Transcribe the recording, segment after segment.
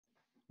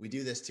We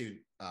do this too,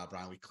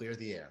 Brian. We clear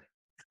the air.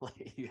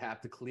 You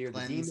have to clear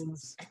Cleanse, the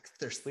demons,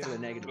 clear the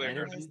negative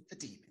energy. The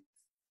demons.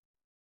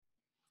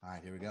 All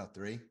right, here we go.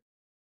 3,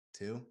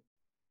 2.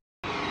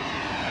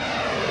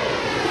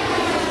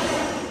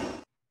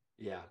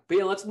 Yeah, but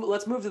yeah,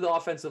 let's move to the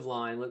offensive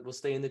line. We'll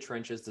stay in the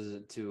trenches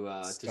to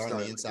start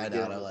the inside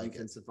out. I like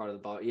defensive part of the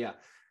ball. Yeah.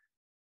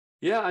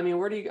 I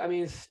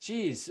mean,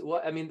 geez.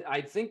 Well, I mean, I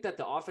think that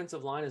the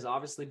offensive line has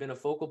obviously been a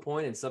focal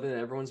point and something that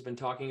everyone's been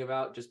talking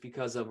about just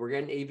because of we're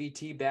getting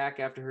AVT back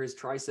after his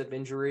tricep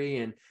injury.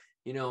 And,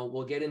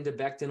 we'll get into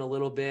Becton a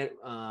little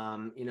bit,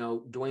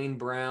 Dwayne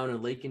Brown and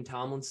Laken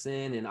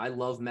Tomlinson. And I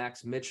love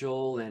Max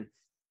Mitchell and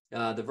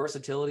the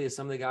versatility of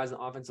some of the guys on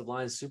the offensive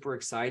line is super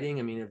exciting.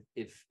 I mean,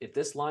 if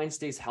this line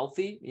stays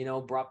healthy,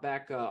 brought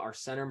back our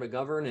center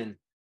McGovern and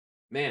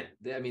man,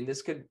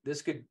 this could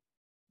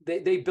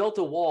They built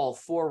a wall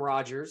for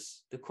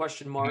Rodgers. The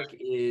question mark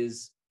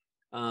is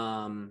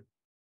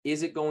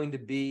it going to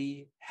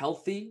be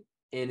healthy?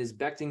 And is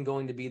Becton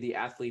going to be the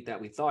athlete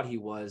that we thought he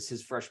was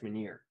his freshman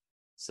year?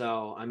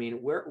 So, I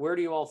mean, where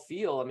do you all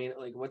feel? I mean,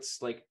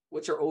 what's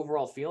your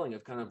overall feeling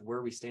of kind of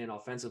where we stand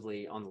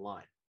offensively on the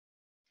line?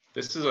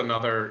 This is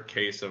another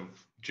case of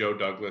Joe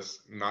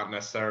Douglas not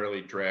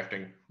necessarily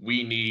drafting.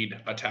 We need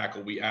a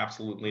tackle.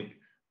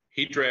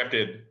 He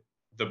drafted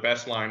the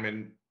best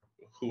lineman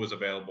who was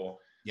available.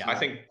 Yeah, I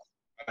think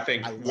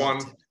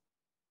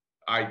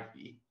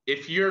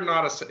if you're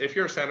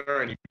a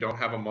center and you don't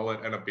have a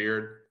mullet and a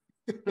beard,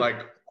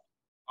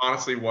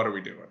 honestly, what are we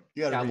doing?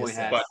 Cowboy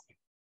hats. But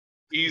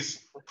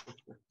he's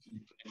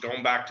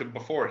going back to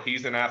before.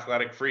 He's an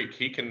athletic freak.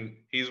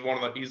 He's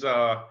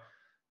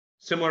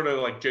similar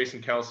to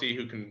Jason Kelsey,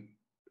 who can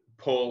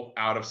pull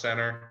out of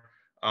center.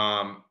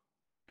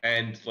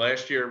 And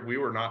last year we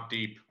were not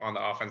deep on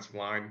the offensive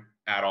line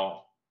at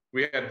all.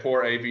 We had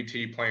poor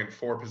AVT playing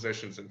 4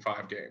 positions in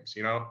 5 games,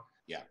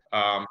 Yeah.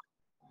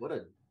 What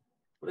a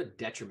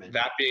detriment.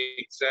 That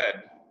being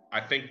said, I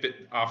think that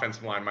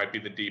offensive line might be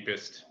the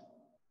deepest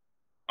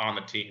on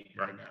the team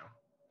right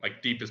now,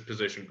 deepest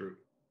position group.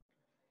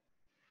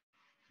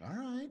 All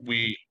right.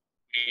 We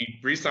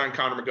re-signed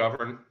Connor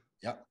McGovern.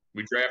 Yep.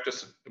 We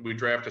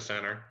draft a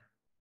center,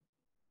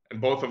 and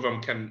both of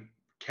them can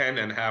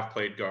and have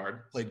played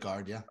guard. Played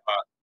guard, yeah.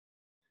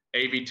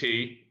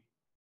 AVT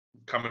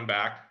coming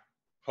back.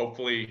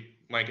 Hopefully,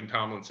 Laken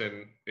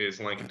Tomlinson is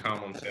Laken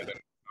Tomlinson and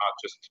not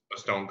just a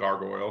stone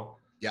gargoyle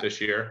this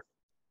year.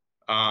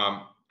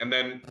 And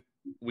then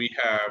we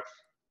have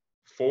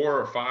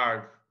 4 or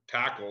 5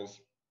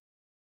 tackles,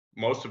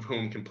 most of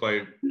whom can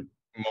play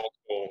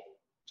multiple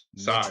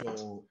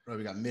sides.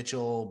 We got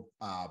Mitchell,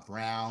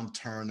 Brown,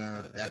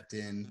 Turner,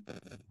 Becton.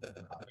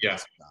 Yeah.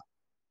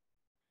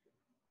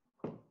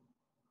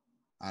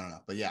 I don't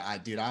know, but yeah,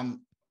 like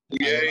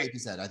you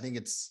said, I think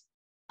it's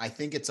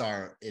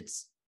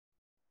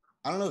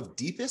I don't know if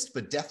deepest,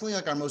 but definitely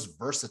our most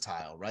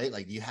versatile, right?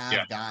 You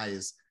have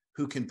guys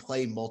who can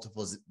play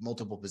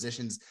multiple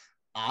positions.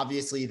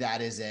 Obviously,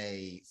 that is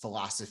a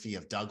philosophy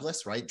of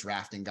Douglas, right?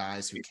 Drafting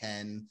guys who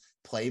can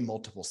play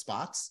multiple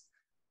spots.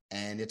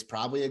 And it's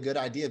probably a good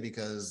idea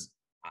because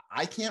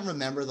I can't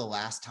remember the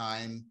last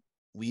time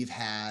we've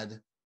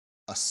had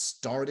a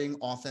starting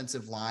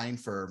offensive line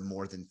for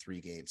more than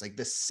 3 games,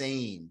 the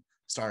same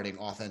starting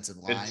offensive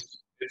line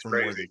it's for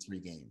crazy. more than 3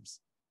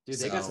 games. Dude,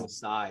 they got some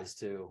size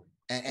too.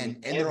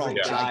 And they're all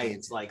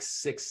giants.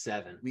 It's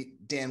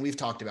 6'7". We've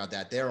talked about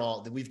that.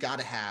 We've got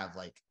to have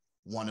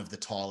one of the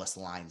tallest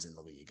lines in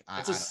the league.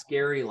 That's a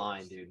scary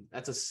line, dude.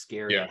 That's a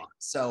scary line.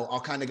 So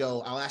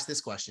I'll ask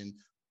this question.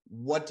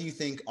 What do you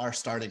think our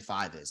starting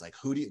 5 is?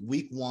 Who do you,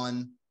 week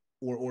 1,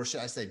 or should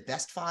I say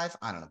best 5?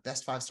 I don't know.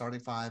 Best 5, starting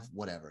 5,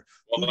 whatever.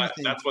 Well,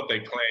 that's what they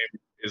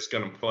claim is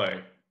going to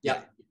play. Yeah.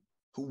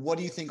 What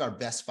do you think our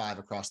best 5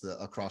 across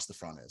the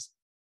front is?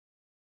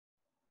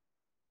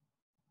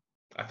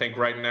 I think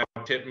right now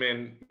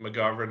Tittman,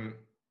 McGovern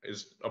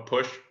is a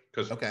push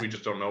because we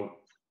just don't know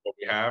what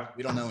we have.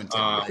 We don't know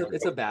until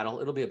it's a battle.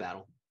 It'll be a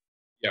battle.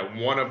 Yeah,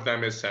 one of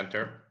them is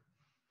center.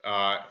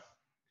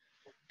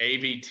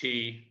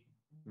 AVT,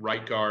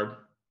 right guard.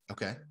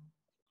 Okay.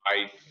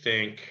 I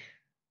think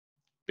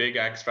big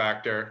X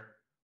factor.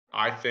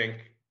 I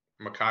think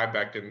Mekhi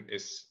Becton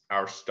is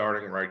our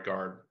starting right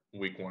guard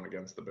week 1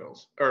 against the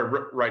Bills,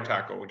 or right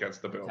tackle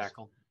against the Bills.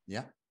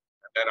 Yeah.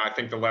 And I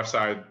think the left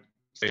side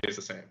stays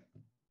the same.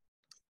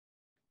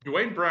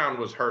 Dwayne Brown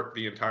was hurt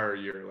the entire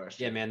year last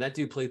year. Yeah, man, that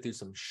dude played through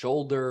some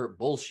shoulder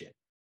bullshit.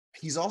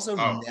 He's also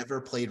never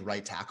played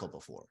right tackle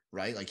before,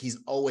 right? He's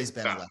always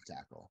been a left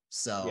tackle.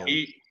 So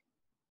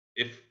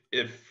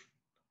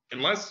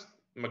unless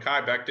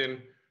Mekhi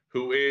Becton,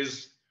 who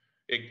is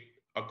a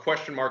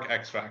question mark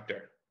X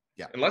factor,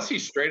 unless he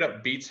straight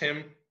up beats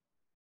him,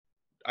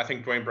 I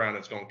think Dwayne Brown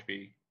is going to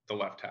be the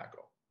left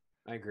tackle.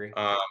 I agree.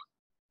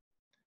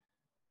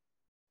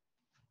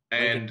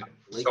 And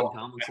so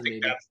Tomlinson, I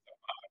think that's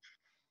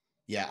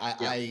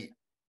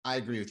I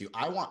agree with you.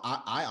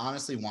 I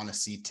honestly want to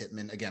see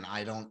Tittman again.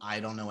 I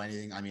don't know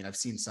anything. I mean, I've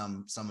seen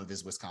some of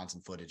his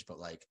Wisconsin footage, but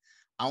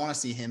I want to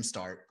see him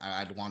start.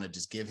 I'd want to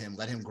just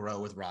let him grow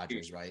with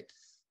Rodgers, right?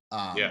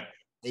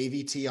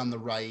 AVT on the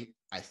right.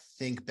 I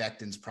think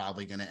Becton's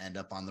probably going to end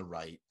up on the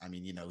right. I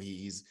mean, you know,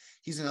 he's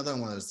another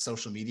one of those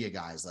social media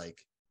guys.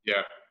 Like,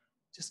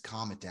 just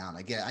calm it down.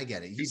 I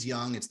get it. He's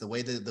young. It's the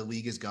way that the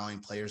league is going.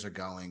 Players are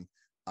going.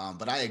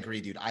 But I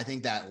agree, dude. I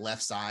think that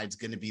left side's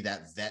going to be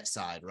that vet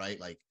side, right?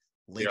 Like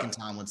Laken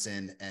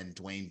Tomlinson and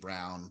Dwayne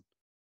Brown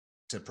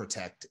to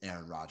protect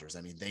Aaron Rodgers.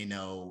 I mean, they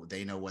know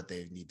what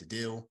they need to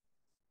do.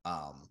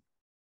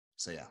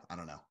 So yeah, I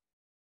don't know.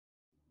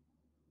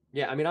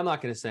 Yeah, I mean, I'm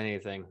not going to say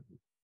anything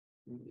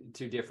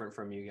too different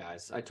from you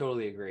guys. I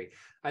totally agree.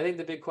 I think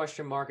the big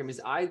question mark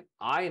is I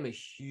am a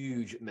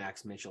huge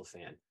Max Mitchell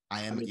fan.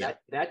 I mean,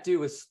 that dude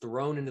was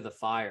thrown into the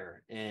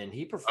fire and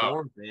he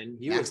performed, man.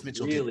 He was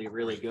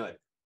really good.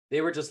 They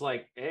were just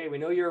like, hey, we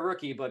know you're a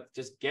rookie, but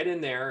just get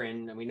in there.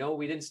 And we know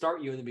we didn't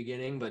start you in the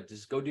beginning, but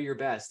just go do your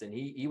best. And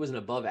he was an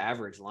above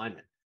average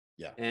lineman.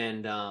 Yeah.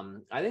 And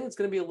I think it's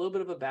going to be a little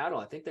bit of a battle.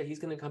 I think that he's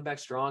going to come back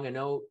strong. I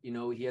know, you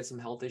know, he had some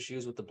health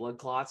issues with the blood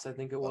clots, I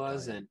think it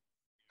was. And,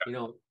 you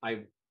know,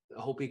 I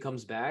hope he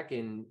comes back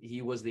and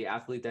he was the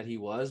athlete that he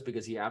was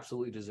because he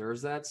absolutely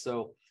deserves that.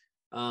 So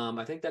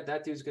I think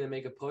that dude's going to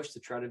make a push to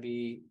try to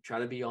be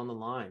on the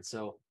line.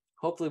 So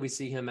hopefully we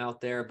see him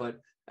out there. But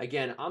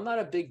again, I'm not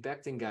a big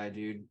Becton guy,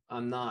 dude.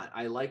 I'm not.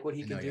 I like what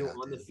he can do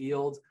on the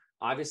field.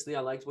 Obviously,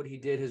 I liked what he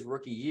did his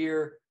rookie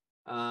year.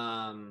 You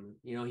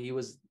know, he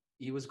was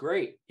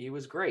great. He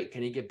was great.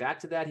 Can he get back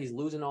to that? He's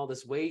losing all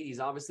this weight. He's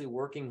obviously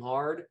working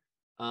hard.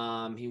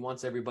 He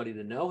wants everybody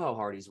to know how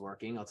hard he's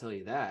working. I'll tell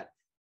you that.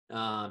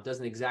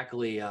 Doesn't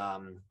exactly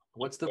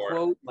what's the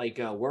quote? Like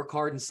work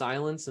hard in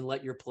silence and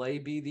let your play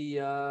be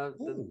the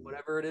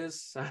whatever it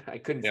is. I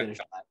couldn't finish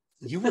that.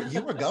 You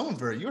were going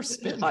for it. You were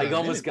spitting. I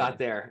almost got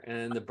there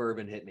and the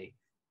bourbon hit me.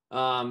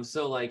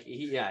 So like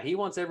he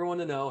wants everyone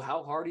to know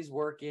how hard he's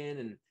working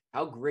and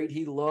how great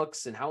he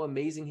looks and how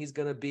amazing he's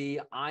going to be.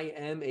 I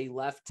am a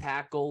left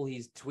tackle.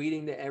 He's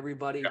tweeting to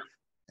everybody. Yeah.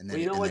 And then,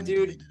 well, you know what,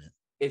 dude?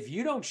 If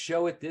you don't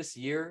show it this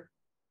year,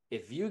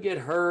 if you get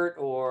hurt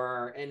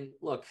and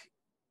look,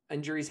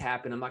 injuries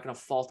happen. I'm not going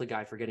to fault a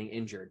guy for getting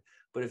injured,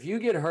 but if you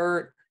get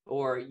hurt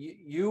or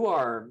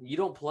you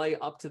don't play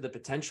up to the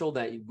potential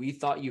that we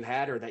thought you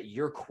had or that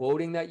you're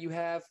quoting that you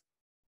have,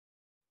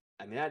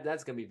 I mean,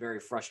 that's going to be very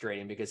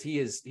frustrating because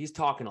he's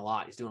talking a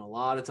lot. He's doing a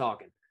lot of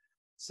talking.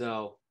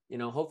 So, you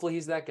know, hopefully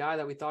he's that guy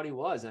that we thought he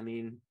was. I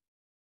mean,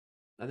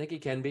 I think he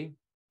can be.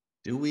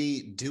 Do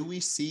we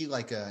see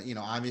like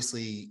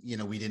obviously,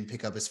 we didn't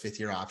pick up his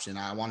 5th-year option.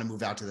 I want to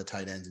move out to the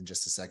tight ends in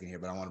just a second here,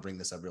 but I want to bring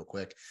this up real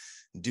quick.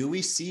 Do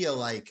we see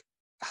a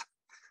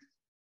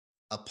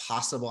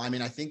possible, I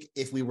mean, I think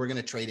if we were going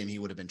to trade him, he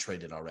would have been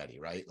traded already,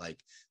 right? Like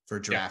for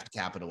draft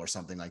capital or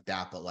something like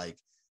that. But like,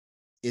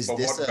 is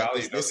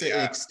this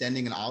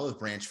extending an olive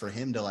branch for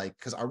him to like,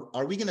 because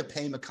are we going to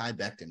pay Mekhi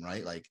Becton,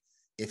 right? Like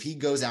if he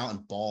goes out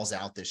and balls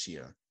out this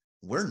year,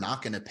 we're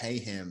not going to pay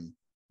him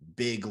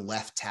big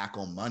left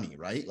tackle money,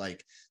 right?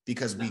 Like,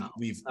 because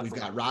we've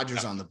got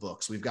Rodgers on the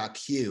books. We've got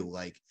Q.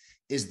 Like,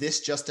 is this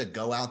just a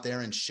go out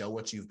there and show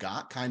what you've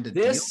got kind of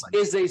this deal?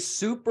 Is a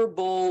Super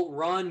Bowl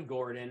run,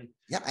 Gordon.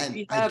 Yeah, and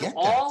we have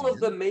all of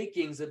the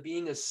makings of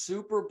being a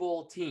Super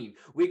Bowl team.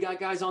 We got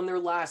guys on there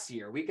last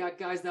year. We got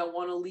guys that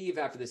want to leave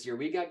after this year.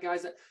 We got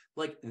guys that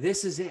like,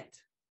 this is it.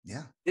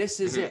 Yeah. This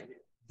is it.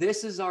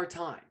 This is our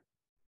time.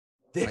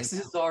 This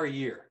is our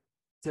year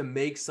to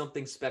make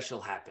something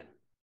special happen.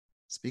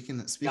 Speaking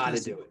of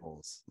Super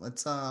Bowls,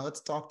 let's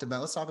talk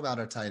about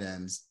our tight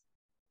ends.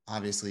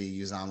 Obviously,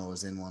 Uzomah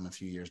was in one a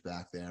few years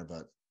back there,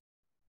 but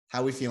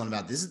how are we feeling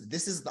about this?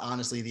 This is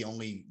honestly the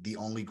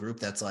only group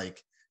that's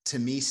like, to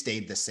me,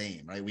 stayed the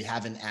same, right? We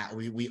haven't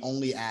we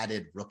only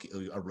added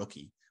a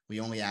rookie. We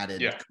only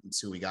added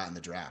who we got in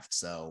the draft.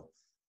 So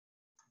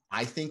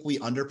I think we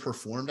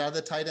underperformed out of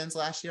the tight ends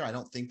last year. I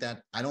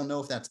don't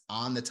know if that's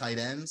on the tight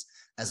ends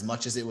as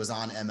much as it was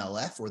on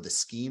MLF or the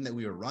scheme that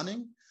we were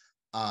running.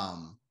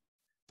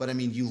 But I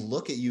mean, you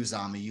look at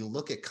Uzomah, you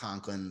look at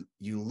Conklin,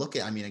 you look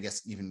at, I mean, I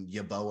guess even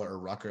Yeboah or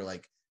Rucker,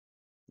 like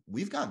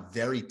we've got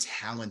very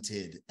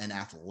talented and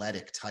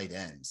athletic tight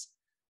ends.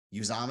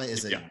 Uzomah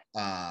is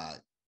a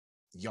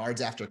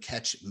yards after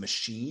catch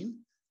machine.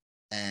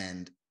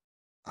 And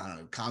I don't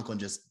know, Conklin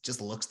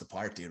just looks the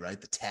part, dude, right?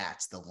 The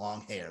tats, the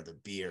long hair, the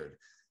beard.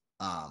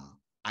 I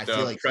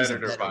feel like he's a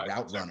better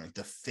route runner.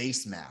 The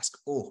face mask.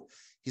 Oh,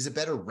 he's a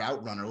better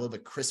route runner, a little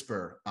bit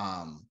crisper.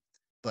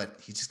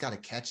 But he's just got to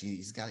catch.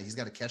 He's got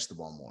to catch the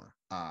ball more.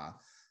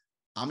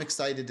 I'm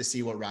excited to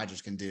see what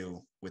Rodgers can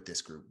do with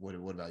this group. What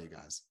about you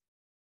guys?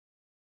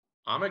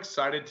 I'm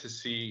excited to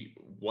see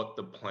what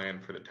the plan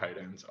for the tight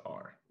ends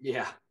are.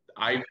 Yeah,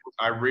 I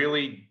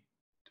really,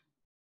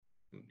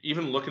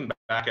 even looking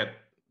back at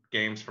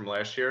games from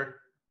last year,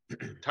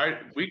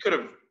 we could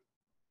have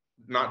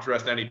not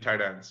dressed any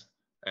tight ends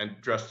and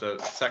dressed a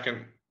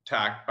third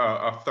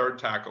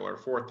tackle or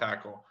fourth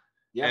tackle,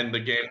 and the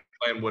game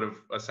plan would have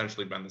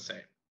essentially been the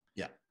same.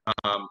 Yeah.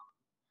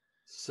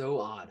 So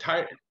odd.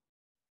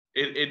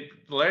 It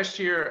last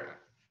year,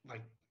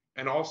 like,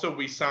 and also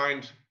we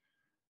signed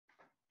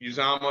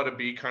Uzomah to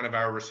be kind of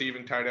our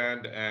receiving tight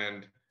end,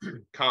 and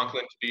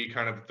Conklin to be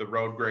kind of the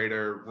road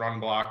grader, run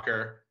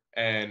blocker,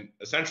 and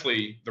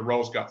essentially the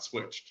roles got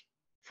switched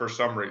for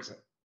some reason.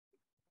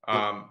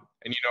 And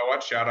you know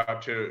what? Shout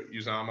out to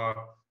Uzama,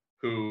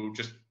 who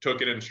just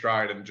took it in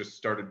stride and just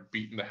started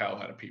beating the hell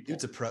out of people.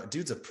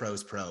 Dude's a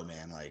pro's pro,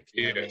 man. Like,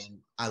 man.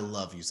 I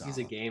love Uzama. He's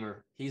a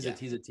gamer. He's a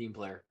team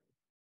player.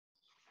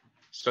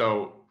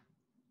 So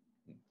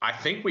I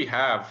think we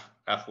have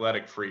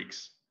athletic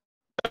freaks.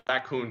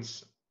 Zach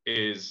Kuntz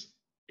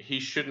he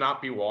should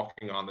not be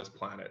walking on this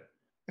planet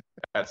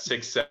at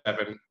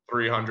 6'7",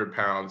 300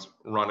 pounds,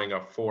 running a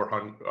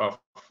 400,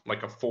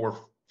 like a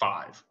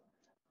 4.5.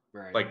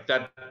 Right. Like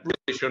that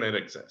really shouldn't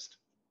exist.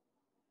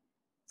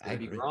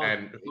 Maybe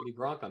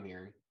Gronk, I'm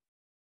hearing.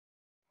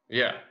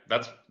 Yeah,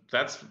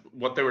 that's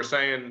what they were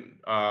saying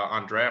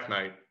on draft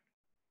night.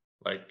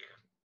 Like,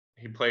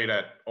 he played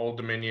at Old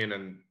Dominion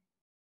and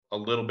a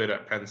little bit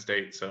at Penn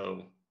State,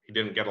 so he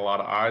didn't get a lot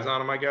of eyes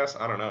on him, I guess.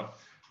 I don't know.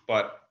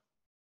 But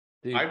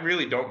dude, I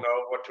really don't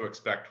know what to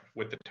expect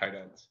with the tight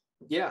ends.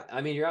 Yeah, I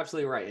mean, you're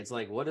absolutely right. It's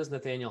like, what does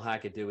Nathaniel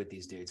Hackett do with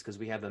these dudes? Because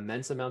we have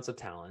immense amounts of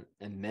talent,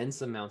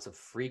 immense amounts of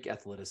freak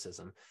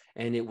athleticism,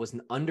 and it was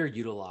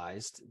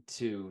underutilized,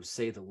 to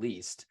say the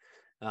least,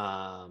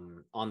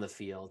 on the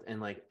field. And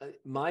like,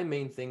 my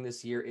main thing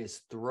this year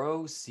is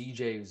throw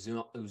CJ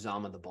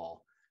Uzama the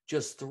ball.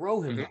 Just throw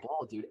him the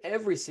ball, dude.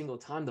 Every single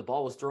time the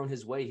ball was thrown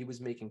his way, he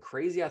was making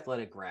crazy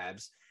athletic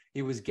grabs.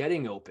 He was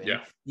getting open.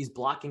 Yeah. He's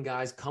blocking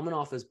guys coming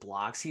off his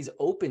blocks. He's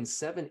open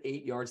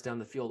 7-8 yards down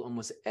the field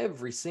almost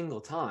every single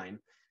time.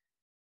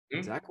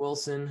 Zach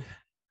Wilson,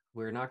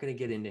 we're not going to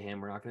get into him.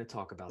 We're not going to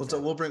talk about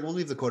that. We'll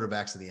leave the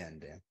quarterbacks to the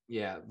end, Dan.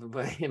 Yeah,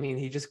 but I mean,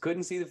 he just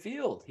couldn't see the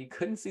field. He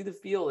couldn't see the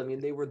field. I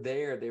mean, they were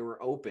there. They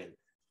were open.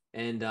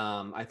 And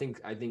I think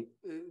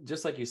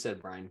just like you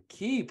said, Brian,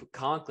 keep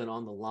Conklin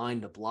on the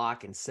line to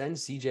block and send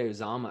CJ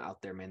Uzama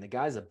out there, man. The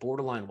guy's a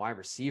borderline wide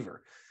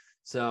receiver.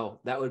 So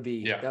that would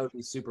be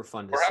super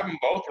fun to see. We're having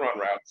both run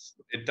routes.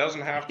 It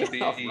doesn't have to be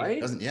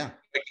right.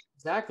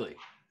 Exactly.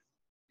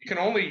 You can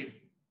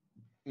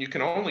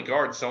only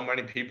guard so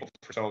many people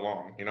for so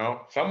long. You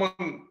know,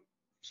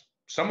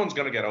 someone's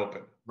going to get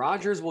open.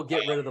 Rodgers will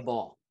get rid of the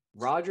ball.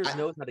 Rodgers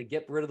knows how to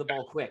get rid of the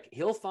ball quick.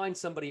 He'll find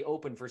somebody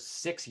open for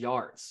 6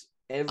 yards.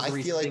 I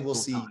feel like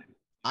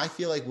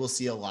we'll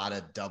see a lot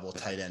of double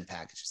tight end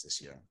packages this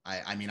year.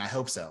 I mean, I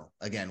hope so.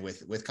 Again,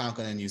 with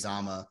Conklin and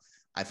Uzama,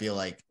 I feel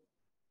like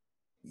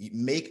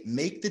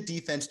make the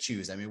defense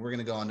choose. I mean, we're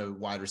going to go on to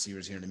wide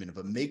receivers here in a minute,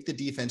 but make the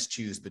defense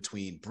choose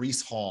between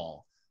Breece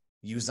Hall,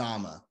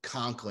 Uzama,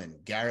 Conklin,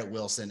 Garrett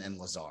Wilson, and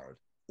Lazard,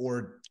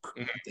 or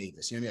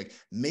Davis. You know what I mean? Like,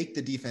 make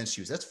the defense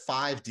choose. That's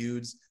 5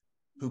 dudes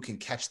who can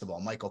catch the ball.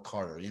 Michael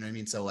Carter. You know what I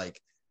mean? So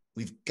like,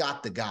 we've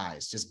got the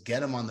guys. Just get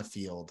them on the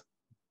field.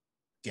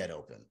 Get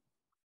open.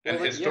 And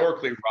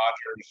historically,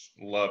 Rodgers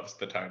loves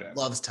the tight ends.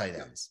 Loves tight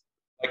ends.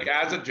 Like,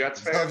 as a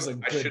Jets fan,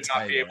 I should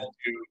not be able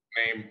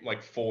to name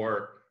like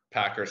 4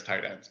 Packers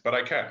tight ends, but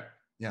I can.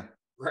 Yeah.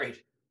 Right.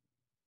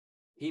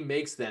 He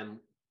makes them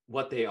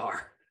what they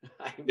are.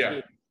 I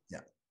mean,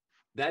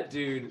 that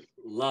dude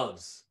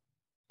loves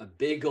a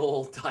big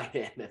old tight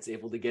end that's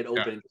able to get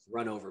open and just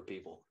run over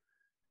people.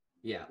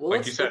 Yeah. Well,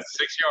 like you said,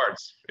 6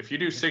 yards. If you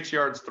do 6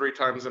 yards 3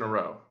 times in a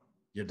row,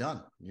 you're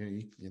done.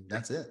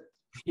 That's it.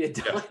 You're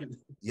done. Yeah.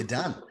 You're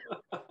done.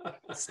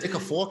 Stick a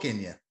fork in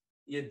you.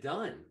 You're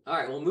done. All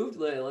right.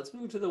 Let's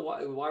move to the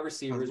wide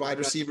receivers. Wide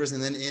receivers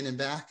and then in and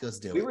back. Let's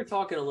do it. We were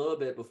talking a little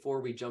bit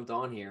before we jumped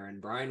on here, and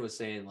Brian was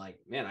saying, like,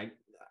 man, I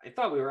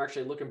thought we were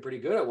actually looking pretty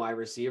good at wide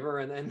receiver,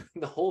 and then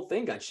the whole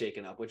thing got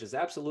shaken up, which is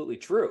absolutely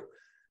true.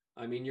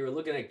 I mean, you were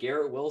looking at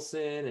Garrett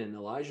Wilson and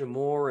Elijah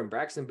Moore and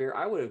Braxton Bear.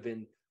 I would have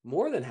been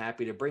more than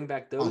happy to bring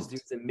back those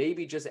dudes and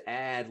maybe just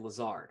add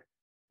Lazard,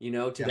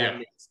 to that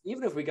mix.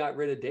 Even if we got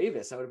rid of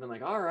Davis, I would have been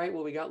like, all right,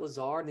 well, we got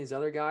Lazard and these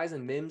other guys,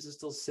 and Mims is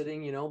still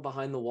sitting,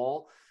 behind the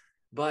wall.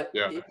 But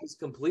it was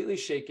completely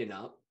shaken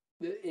up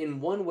in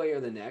one way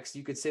or the next.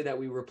 You could say that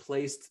we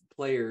replaced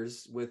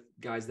players with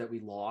guys that we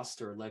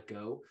lost or let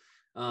go.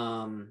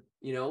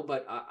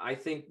 But I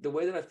think the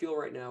way that I feel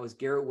right now is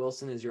Garrett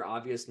Wilson is your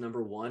obvious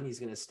number one. He's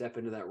going to step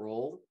into that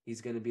role.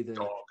 He's going to be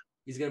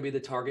the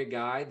target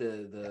guy,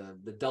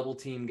 the double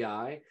team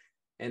guy.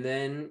 And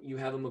then you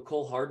have a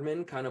McCole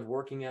Hardman kind of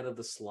working out of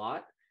the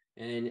slot,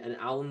 and an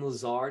Alan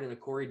Lazard and a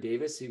Corey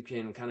Davis who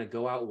can kind of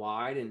go out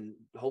wide and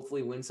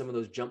hopefully win some of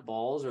those jump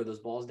balls or those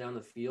balls down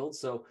the field.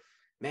 So,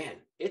 man,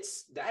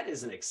 that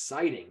is an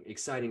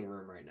exciting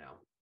room right now.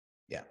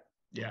 Yeah.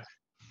 Yeah.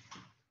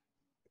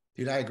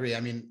 Dude, I agree.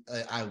 I mean,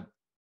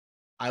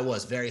 I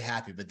was very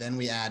happy, but then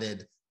we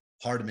added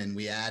Hardman,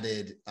 we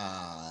added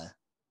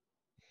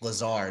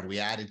Lazard, we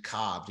added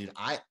Cobb. Dude,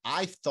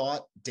 I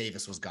thought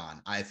Davis was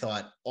gone. I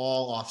thought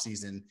all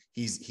offseason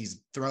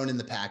he's thrown in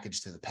the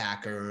package to the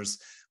Packers.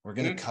 We're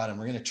gonna cut him.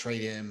 We're gonna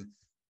trade him.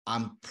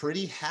 I'm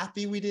pretty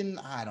happy we didn't.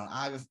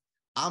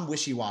 I'm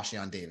wishy-washy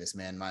on Davis,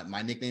 man.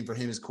 My nickname for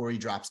him is Corey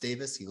Drops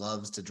Davis. He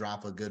loves to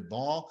drop a good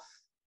ball.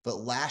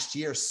 But last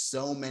year,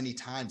 so many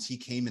times he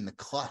came in the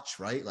clutch,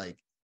 right? Like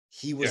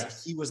he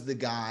was the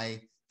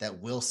guy that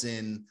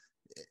Wilson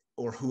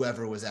or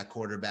whoever was at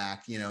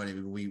quarterback, you know,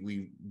 and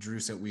we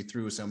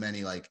threw so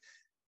many, like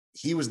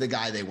he was the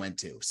guy they went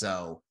to.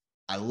 So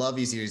I love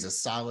he's here. He's a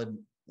solid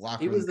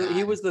locker room guy.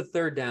 He was the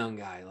third down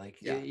guy.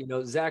 Like, you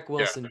know, Zach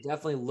Wilson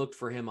definitely looked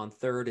for him on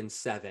 3rd and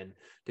 7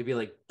 to be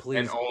like,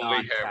 please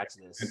God, catch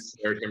this. And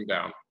stared him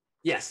down.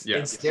 Yes.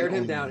 And stared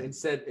him down and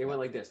said, it went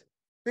like this.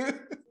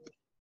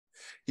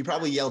 He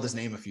probably yelled his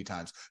name a few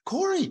times.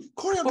 Corey,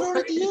 I'm throwing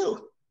it to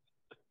you.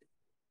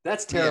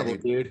 That's terrible,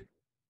 dude.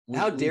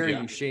 How dare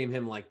you shame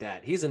him like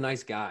that? He's a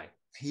nice guy.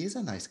 He's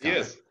a nice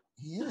guy.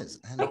 He is.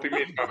 Hope he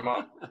made my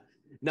mom.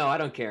 No, I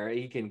don't care.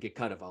 He can get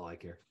cut if all I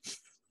care.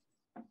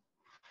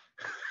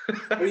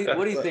 What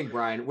do you think,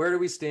 Brian? Where do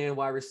we stand,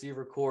 wide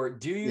receiver core?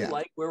 Do you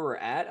like where we're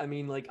at? I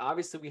mean, like,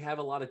 obviously we have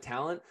a lot of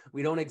talent.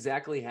 We don't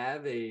exactly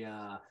have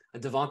a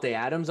Davante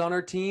Adams on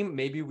our team.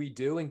 Maybe we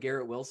do, and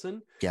Garrett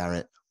Wilson.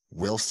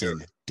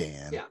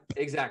 Dan. Yeah,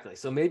 exactly.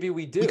 So maybe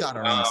we do. We got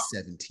our own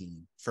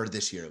 17 for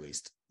this year, at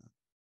least.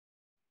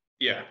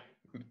 Yeah.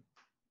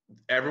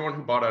 Everyone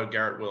who bought a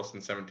Garrett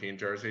Wilson 17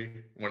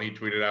 jersey, when he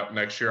tweeted out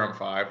next year I'm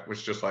 5,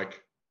 was just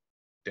like,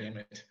 damn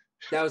it.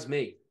 That was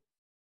me.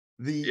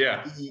 You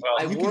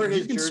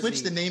can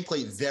switch the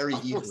nameplate very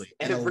easily.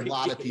 And a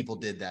lot of people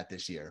did that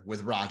this year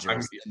with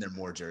Rodgers and their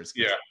more jerseys.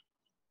 Yeah.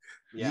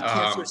 You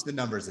can't switch the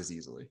numbers as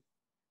easily.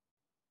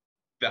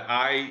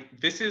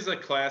 This is a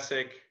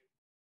classic,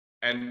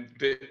 and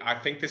I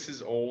think this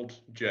is old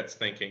Jets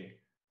thinking.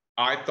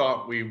 I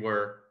thought we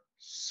were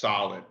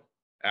solid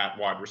at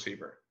wide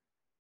receiver.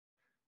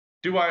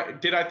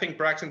 Did I think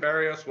Braxton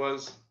Berrios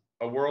was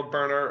a world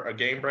burner, a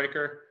game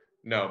breaker?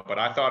 No, but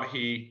I thought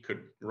he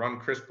could run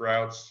crisp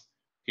routes.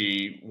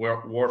 He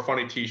wore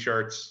funny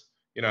T-shirts.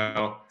 You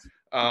know,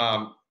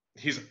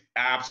 he's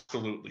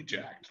absolutely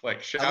jacked.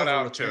 Like, shout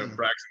out to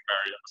Braxton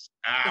Berrios,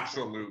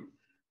 absolute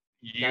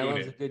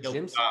unit. A good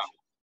gym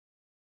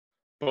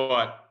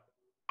but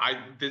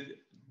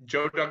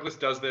Joe Douglas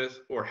does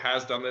this, or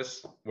has done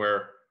this,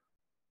 where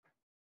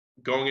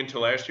going into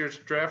last year's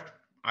draft,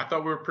 I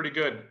thought we were pretty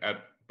good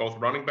at both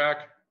running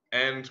back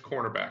and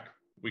cornerback.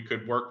 We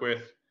could work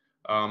with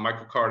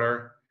Michael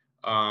Carter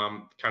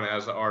kind of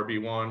as the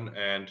RB1,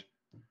 and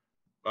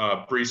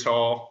Bryce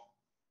Hall,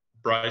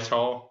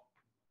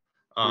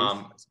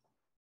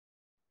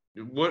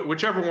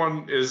 whichever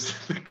one is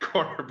the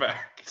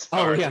quarterback.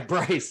 Sorry. Oh yeah,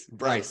 Bryce.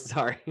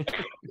 Sorry.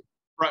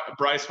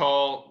 Bryce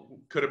Hall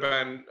could have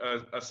been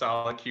a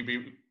solid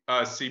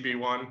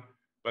CB1,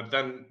 but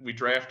then we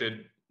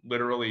drafted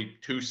literally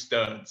 2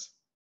 studs.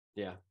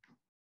 Yeah.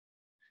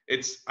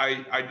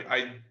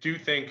 I do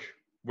think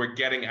we're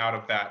getting out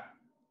of that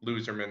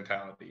loser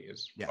mentality.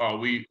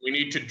 We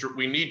need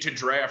to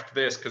draft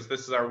this because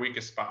this is our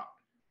weakest spot,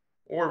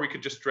 or we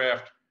could just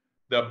draft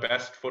the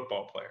best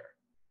football player.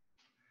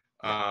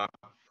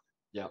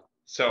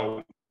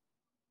 So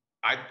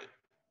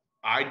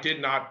I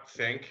did not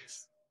think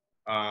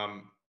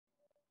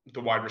the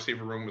wide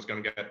receiver room was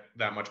going to get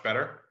that much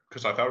better,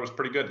 because I thought it was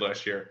pretty good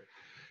last year.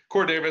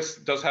 Corey Davis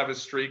does have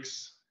his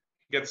streaks.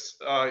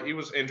 He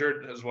was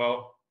injured as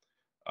well,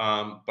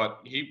 but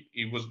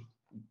he was.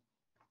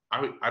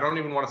 I don't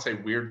even want to say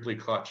weirdly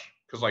clutch,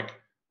 because like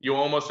you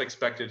almost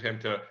expected him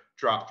to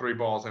drop 3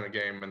 balls in a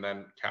game and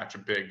then catch a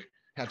big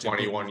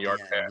 21-yard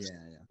pass.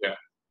 Yeah.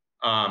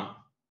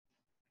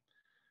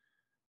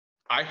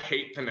 I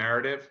hate the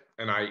narrative,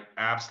 and I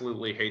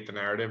absolutely hate the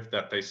narrative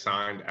that they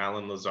signed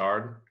Allen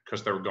Lazard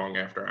because they were going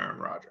after Aaron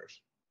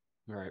Rodgers.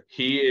 Right.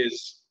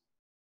 He's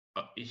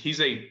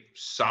a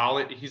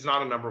solid. He's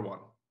not a number 1,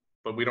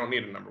 but we don't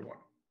need a number 1.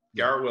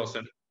 Garrett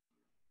Wilson,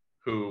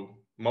 who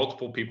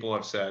multiple people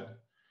have said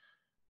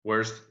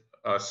wears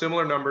a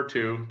similar number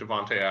to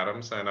Davante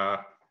Adams, and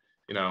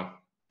Aaron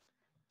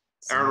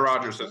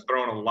Rodgers has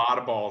thrown a lot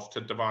of balls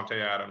to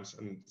Davante Adams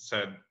and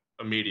said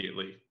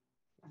immediately,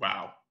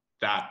 "Wow,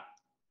 that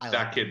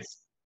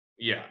kid's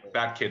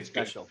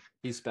special. Good.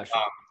 He's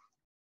special."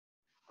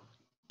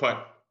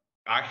 But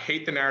I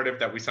hate the narrative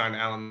that we signed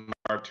Allen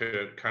Lazard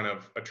to kind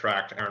of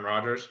attract Aaron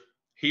Rodgers.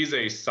 He's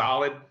a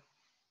solid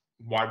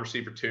wide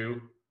receiver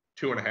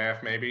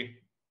 2.5 maybe,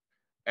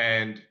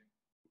 and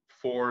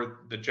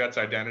for the Jets'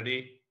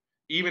 identity,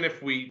 even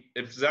if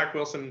Zach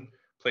Wilson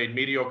played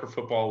mediocre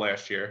football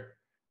last year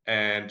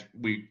and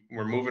we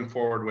were moving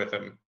forward with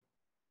him,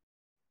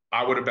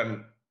 I would have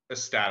been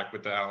ecstatic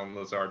with the Allen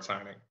Lazard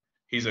signing.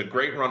 He's a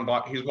great run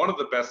block. He's one of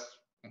the best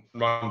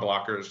run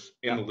blockers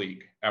in the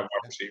league at wide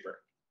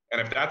receiver. And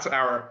if that's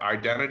our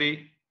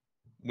identity,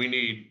 we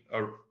need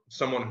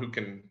someone who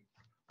can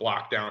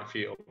block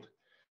downfield.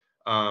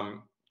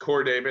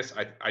 Corey Davis,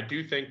 I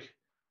do think,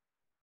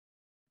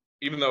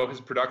 even though his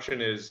production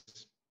is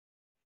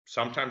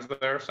sometimes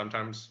there,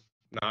 sometimes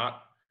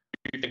not,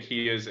 I do think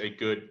he is a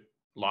good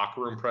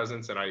locker room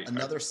presence. And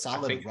another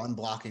solid run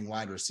blocking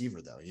wide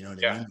receiver, though. You know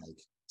what I mean?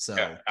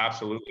 Yeah,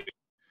 absolutely.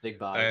 Big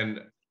body.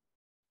 And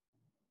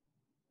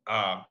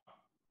I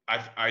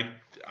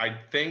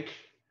think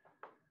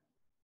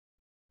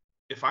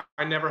if I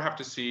never have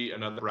to see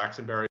another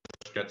Braxton Berrios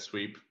jet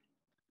sweep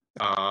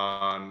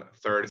on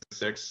 3rd and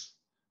 6,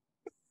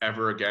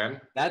 ever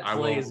again. That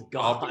play is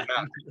gone.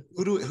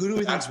 Who do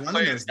we think's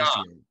running those this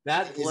year?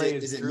 That play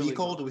is it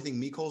Mecole? Do we think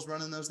Mecole's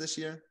running those this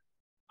year?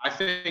 I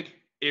think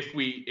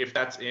if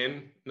that's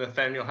in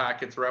Nathaniel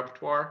Hackett's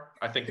repertoire,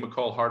 I think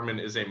Mecole Hardman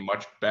is a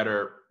much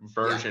better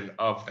version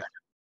of that.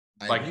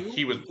 Like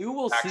you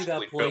will see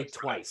that play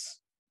twice.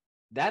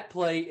 That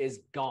play is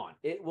gone.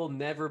 It will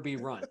never be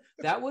run.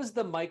 That was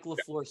the Mike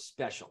LaFleur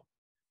special.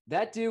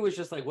 That dude was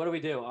just like, what do we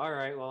do? All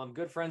right, well, I'm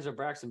good friends with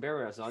Braxton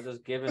Berrios, so I'll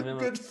just give him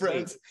good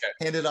friends.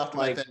 Hand it off to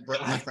my friend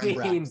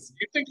Brax.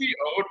 You think he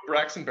owed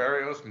Braxton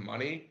Berrios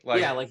money?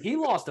 He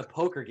lost a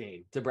poker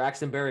game to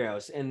Braxton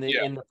Berrios, and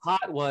the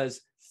pot was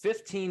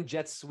 15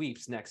 Jets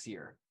sweeps next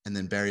year. And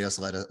then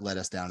Berrios let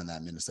us down in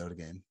that Minnesota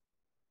game.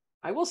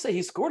 I will say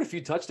he scored a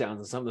few touchdowns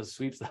in some of the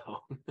sweeps, though.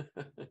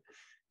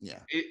 Yeah,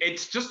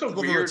 it's just a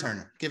weird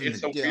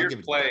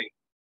weird play.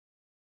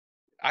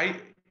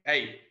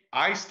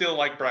 I still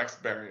like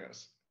Braxton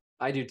Berrios.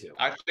 I do too.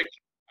 I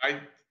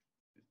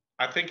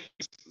think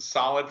he's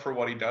solid for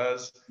what he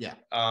does. Yeah.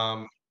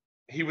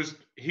 He was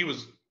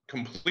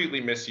completely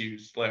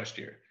misused last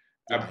year.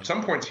 At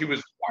some points, he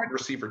was wide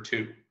receiver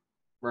 2.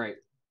 Right.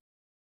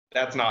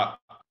 That's not.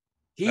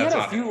 He had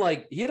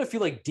a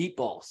few deep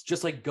balls,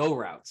 just like go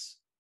routes.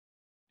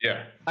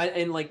 Yeah.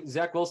 And like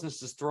Zach Wilson's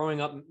just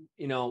throwing up,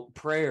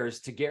 prayers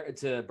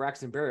to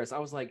Braxton Berrios. I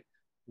was like,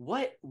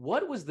 what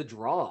was the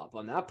draw up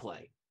on that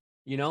play?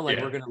 We're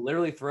going to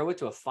literally throw it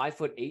to a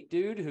 5'8"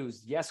 dude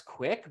who's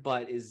quick,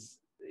 but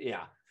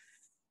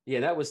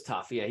that was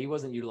tough. Yeah. He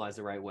wasn't utilized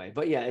the right way,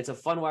 but yeah, it's a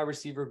fun wide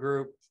receiver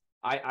group.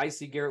 I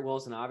see Garrett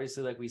Wilson,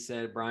 obviously, like we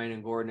said, Brian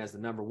and Gordon as the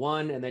number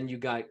 1. And then you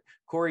got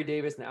Corey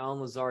Davis and Allen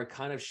Lazard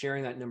kind of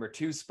sharing that number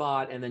 2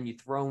 spot. And then you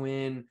throw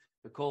in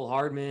Mecole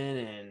Hardman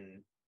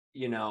and,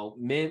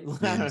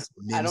 Mims,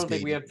 I don't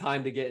think we have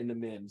time to get into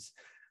Mims,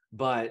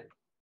 but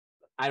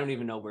I don't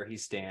even know where he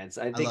stands.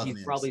 I think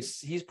he's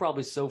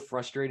probably so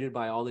frustrated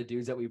by all the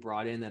dudes that we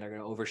brought in that are going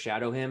to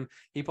overshadow him.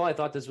 He probably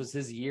thought this was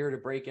his year to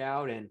break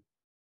out, and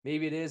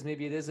maybe it is,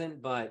 maybe it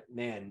isn't, but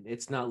man,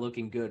 it's not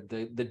looking good.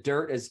 The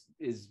dirt is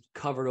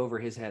covered over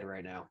his head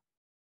right now.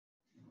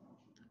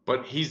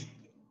 But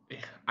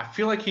I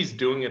feel like he's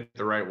doing it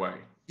the right way.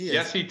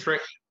 Yes, he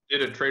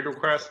did a trade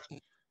request.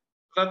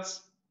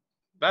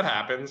 That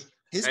happens.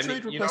 His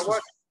trade request was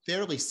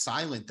fairly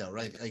silent, though,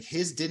 right? Like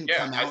his didn't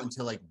come out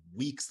until like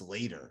weeks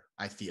later.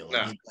 I feel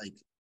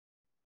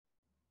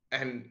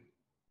and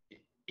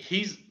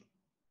he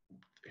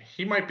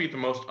might be the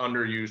most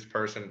underused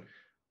person.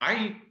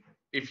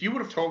 If you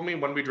would have told me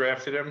when we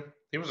drafted him,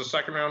 he was a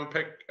 2nd round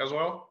pick as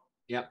well.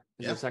 Yep,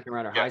 he's a 2nd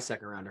rounder, high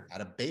 2nd rounder.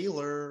 Out of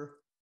Baylor.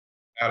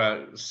 Out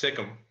of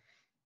Sikkim.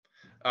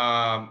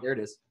 There it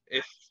is.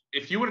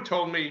 If you would have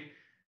told me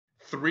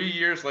 3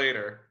 years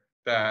later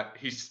that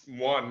he's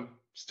 1,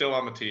 still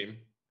on the team,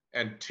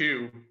 and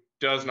 2,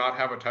 does not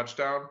have a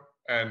touchdown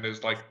and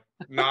is like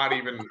not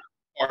even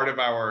part of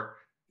our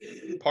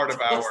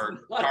conversation.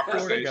 Like,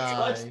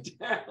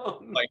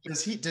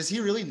 does he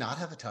really not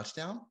have a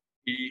touchdown?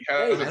 He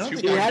had it in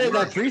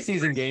that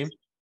preseason game.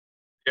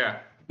 Yeah.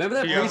 Remember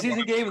that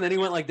preseason game, and then he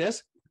went like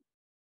this?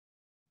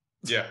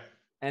 Yeah.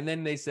 And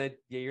then they said,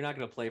 you're not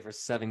going to play for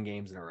 7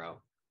 games in a row.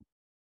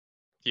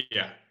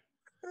 Yeah.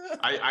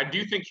 I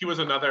do think he was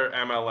another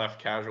MLF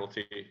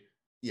casualty.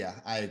 Yeah,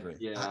 I agree.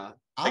 Yeah.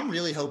 I'm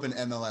really hoping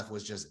MLF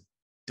was just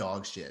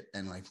dog shit.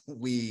 And like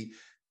he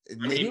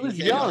was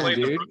young,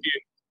 dude.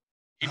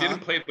 He didn't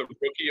play the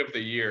rookie of the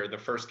year, the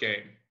first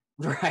game.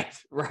 Right,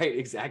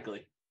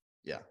 exactly.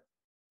 Yeah.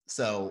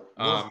 So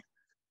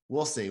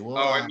we'll see.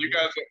 And you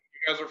guys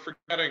are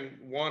forgetting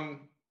one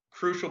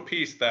crucial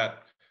piece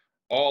that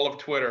all of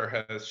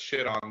Twitter has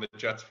shit on the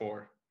Jets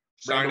for.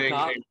 Signing a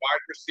wide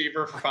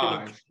receiver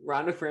 5.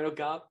 Randall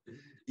Cobb.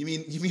 You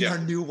mean our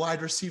new wide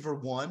receiver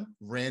 1,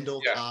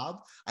 Randall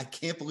Cobb? I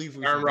can't believe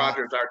we Aaron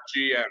Rodgers, our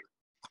GM.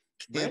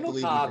 Randall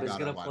Cobb is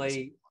going to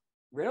play.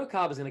 Randall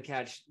Cobb is going to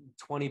catch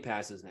 20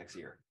 passes next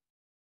year.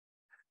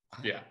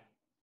 Yeah.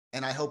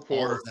 And I hope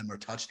all of them are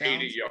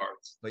touchdowns. 80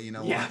 yards. But you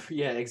know what?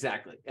 Yeah,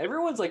 exactly.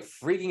 Everyone's like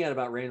freaking out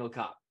about Randall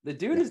Cobb. The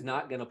dude is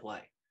not going to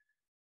play.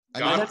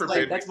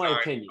 That's my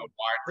opinion. A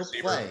wide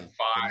receiver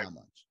 5,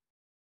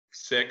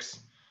 6.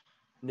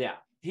 Yeah.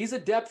 He's a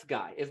depth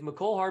guy. If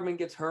Mecole Hardman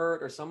gets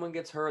hurt or someone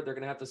gets hurt, they're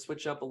going to have to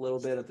switch up a little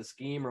bit of the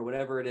scheme or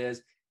whatever it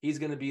is. He's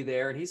going to be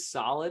there, and he's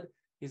solid.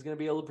 He's going to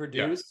be able to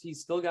produce. Yeah.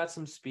 He's still got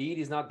some speed.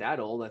 He's not that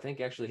old. I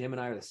think actually him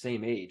and I are the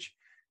same age.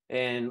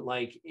 And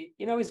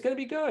he's going to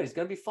be good. He's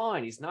going to be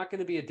fine. He's not going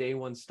to be a day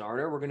 1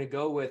 starter. We're going to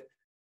go with,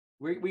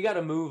 we got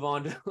to move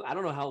on to, I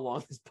don't know how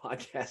long this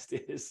podcast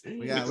is.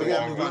 We got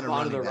to move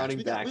on to the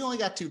running backs. We only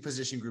got 2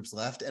 position groups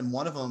left. And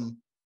one of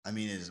them,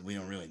 is we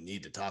don't really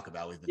need to talk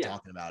about. We've been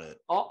talking about it.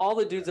 All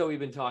the dudes that we've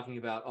been talking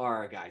about are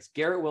our guys: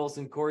 Garrett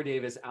Wilson, Corey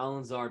Davis, Allen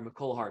Lazard,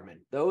 Mecole Hardman.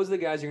 Those are the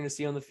guys you're going to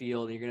see on the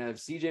field. And you're going to have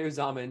CJ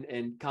Uzomah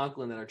and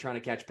Conklin that are trying to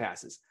catch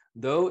passes.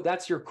 Though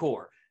that's your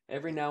core.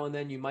 Every now and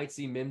then you might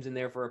see Mims in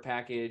there for a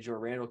package or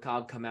Randall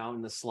Cobb come out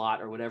in the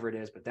slot or whatever it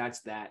is, but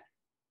that's that.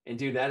 And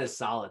dude, that is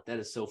solid. That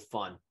is so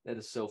fun. That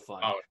is so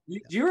fun. Oh, do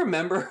you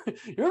remember?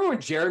 You remember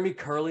when Jeremy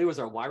Curley was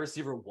our wide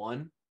receiver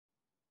 1?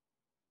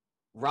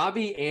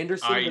 Robbie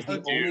Anderson was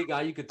the only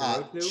guy you could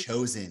throw to.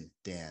 Chosen,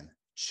 Dan.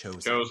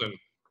 Chosen.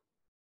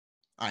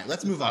 All right,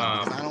 let's move on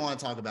because I don't want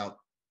to talk about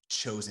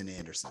Chosen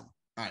Anderson.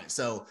 All right,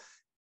 so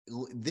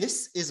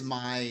this is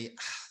my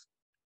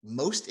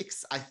most.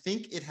 I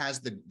think it has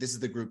this is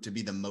the group to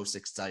be the most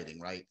exciting,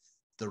 right?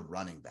 The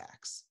running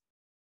backs.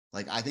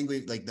 Like I think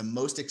we like the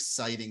most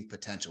exciting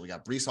potential. We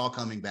got Breece Hall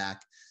coming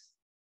back,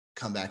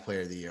 comeback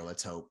player of the year.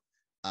 Let's hope.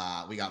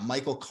 We got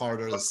Michael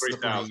Carter, the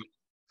slippery,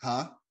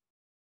 huh?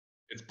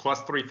 It's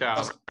plus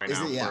 3,000 right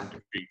now. Yeah.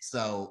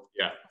 So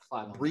yeah,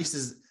 Breece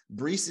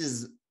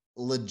is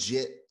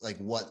legit like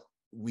what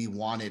we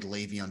wanted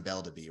Le'Veon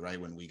Bell to be, right?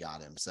 When we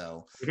got him.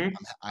 So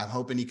I'm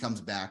hoping he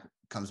comes back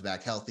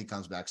healthy,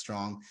 comes back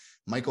strong.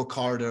 Michael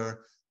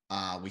Carter,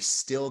 we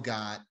still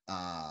got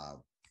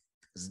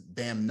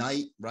Bam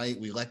Knight, right?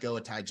 We let go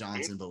of Ty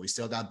Johnson, but we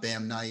still got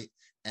Bam Knight,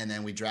 and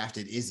then we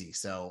drafted Izzy.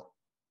 So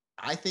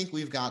I think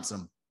we've got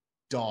some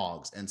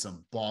dogs and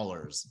some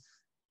ballers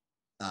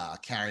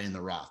carrying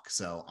the rock.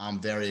 So I'm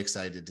very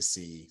excited to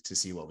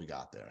see what we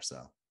got there.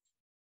 So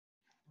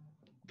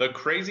the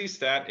crazy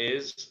stat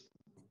is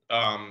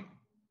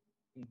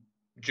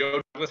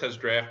Joe Douglas has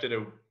drafted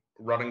a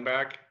running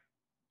back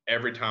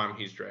every time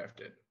he's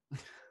drafted.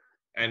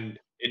 And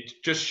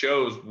it just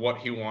shows what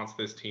he wants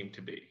this team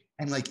to be.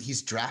 And like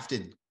he's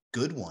drafted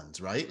good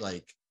ones, right?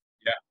 Like,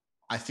 yeah,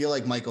 I feel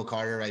like Michael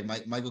Carter,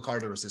 right? Michael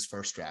Carter was his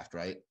first draft,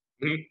 right?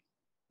 Mm-hmm.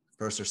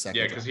 First or second.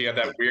 Yeah, because he had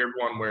that weird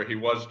one where he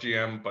was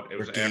GM, but it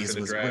was after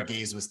the draft. Where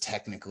Gaze was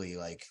technically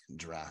like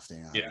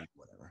drafting. Yeah,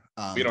 whatever.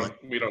 We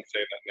don't say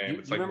that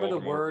name. You remember the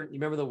word? You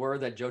remember the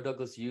word that Joe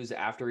Douglas used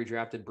after he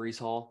drafted Breece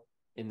Hall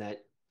in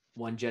that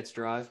one Jets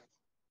drive?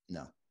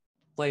 No.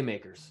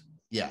 Playmakers.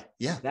 Yeah.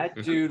 That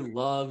dude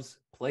loves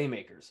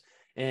playmakers.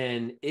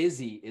 And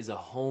Izzy is a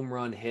home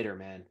run hitter,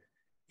 man.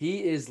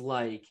 He is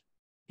like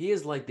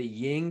the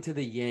yin to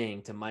the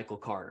yang to Michael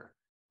Carter.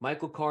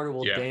 Michael Carter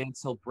will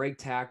dance, he'll break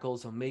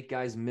tackles, he'll make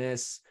guys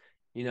miss.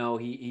 You know,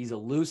 he's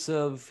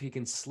elusive, he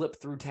can slip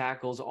through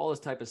tackles, all this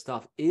type of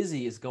stuff.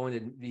 Izzy is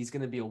he's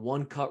going to be a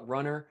one-cut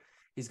runner.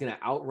 He's going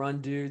to outrun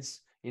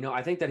dudes. You know,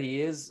 I think that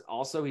he's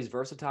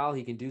versatile.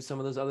 He can do some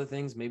of those other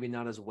things, maybe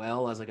not as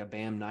well as like a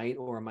Bam Knight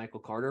or a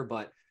Michael Carter,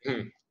 but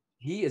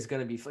he is going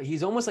to be,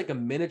 he's almost like a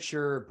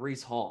miniature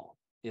Breece Hall,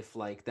 if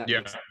like that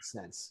makes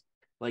sense.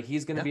 Like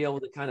he's going to be able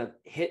to kind of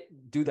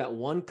do that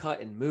one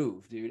cut and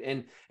move, dude.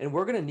 And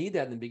we're going to need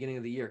that in the beginning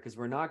of the year because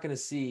we're not going to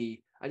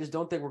see, I just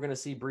don't think we're going to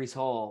see Breece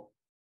Hall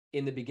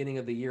in the beginning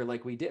of the year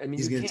like we did. I mean,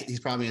 he's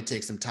probably going to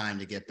take some time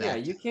to get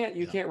back. Yeah,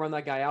 you can't run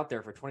that guy out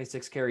there for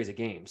 26 carries a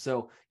game.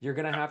 So you're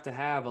going to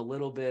have a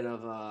little bit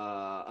of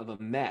a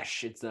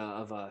mesh. It's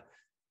a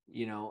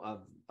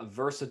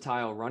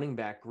versatile running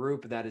back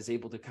group that is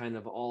able to kind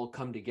of all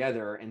come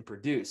together and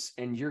produce.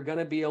 And you're going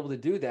to be able to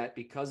do that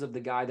because of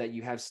the guy that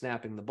you have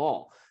snapping the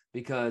ball,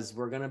 because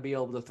we're going to be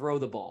able to throw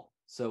the ball.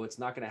 So it's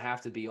not going to have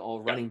to be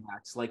all running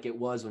backs like it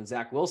was when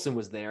Zach Wilson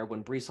was there.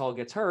 When Breece Hall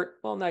gets hurt,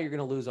 well, now you're going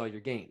to lose all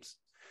your games.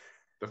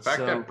 The fact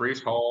that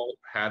Breece Hall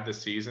had the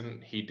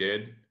season he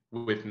did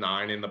with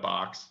 9 in the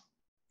box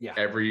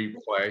every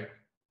play.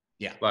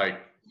 Yeah. Like,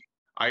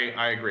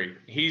 I agree.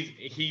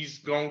 He's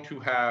going to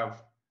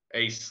have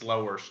a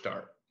slower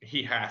start.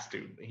 He has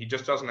to. He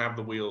just doesn't have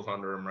the wheels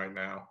under him right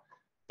now.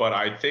 But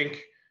I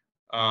think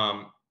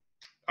I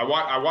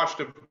watched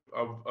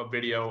a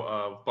video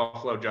of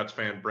Buffalo Jets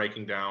fan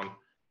breaking down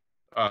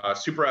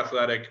super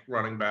athletic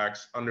running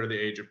backs under the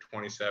age of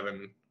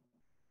 27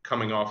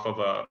 coming off of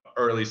a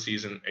early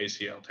season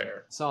ACL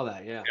tear. Saw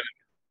that, yeah.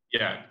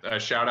 Yeah,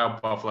 shout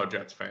out Buffalo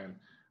Jets fan.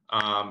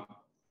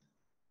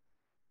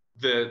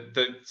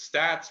 The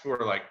stats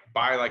were like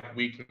by like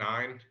week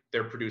 9,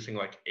 they're producing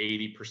like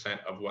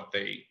 80% of what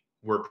they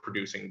were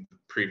producing the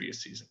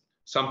previous season.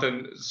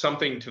 Something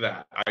to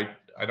that.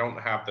 I don't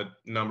have the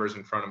numbers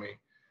in front of me,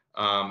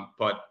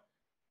 but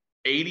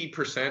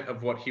 80%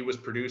 of what he was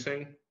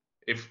producing.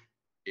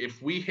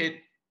 If we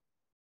hit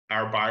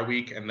our bye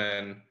week and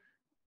then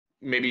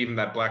maybe even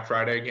that Black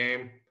Friday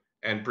game,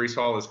 and Breece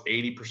Hall is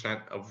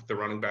 80% of the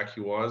running back he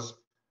was,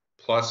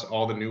 plus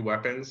all the new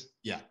weapons.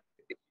 Yeah.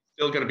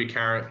 Still going to be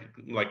carrying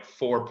like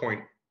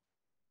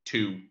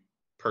 4.2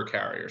 per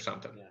carry or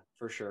something. Yeah,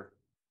 for sure.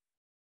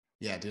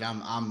 Yeah, dude,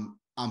 I'm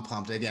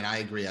pumped. Again, I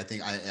agree. I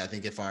think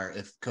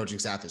if coaching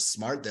staff is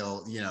smart,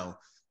 they'll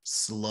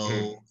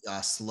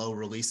slow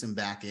release him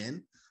back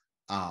in.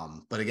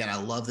 But again, I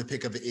love the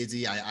pick of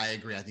Izzy. I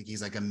agree. I think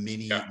he's like a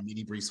mini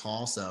Breece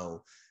Hall.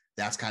 So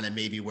that's kind of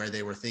maybe where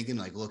they were thinking.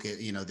 Like, look at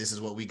this is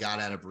what we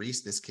got out of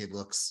Breece. This kid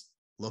looks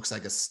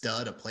like a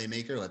stud, a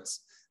playmaker.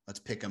 Let's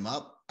pick him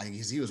up. I think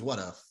he was what,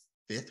 a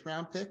 5th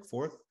round pick,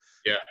 4th?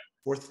 Yeah.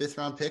 4th, 5th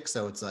round pick.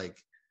 So it's like,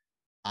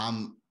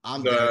 I'm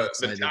very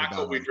excited. The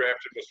tackle we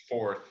drafted was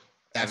 4th.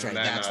 That's right.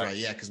 That's right.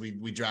 Yeah, because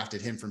we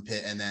drafted him from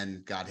Pitt and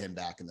then got him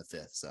back in the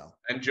 5th. So.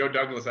 And Joe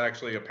Douglas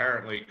actually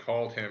apparently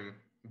called him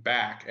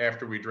back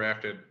after we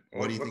drafted.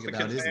 What do you think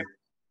about his name?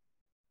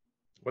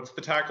 what's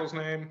the tackle's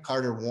name?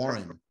 Carter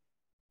Warren.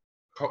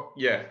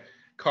 Yeah,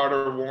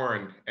 Carter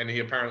Warren. And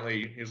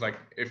he's like,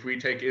 if we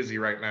take Izzy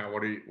right now,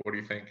 what do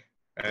you think?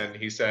 And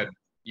he said,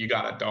 you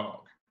got a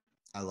dog.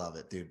 I love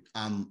it, dude.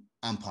 I'm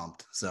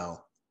pumped.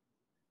 So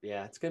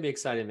yeah, it's gonna be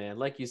exciting, man.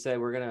 Like you said,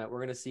 we're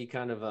gonna see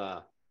kind of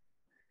a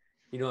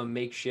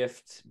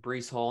makeshift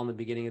Breece Hall in the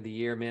beginning of the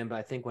year, man. But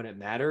I think when it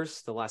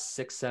matters, the last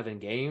 6-7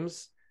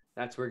 games,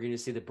 that's where you're going to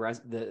see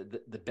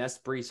the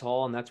best Breece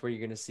Hall, and that's where you're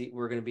going to see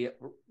we're going to need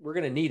it. We're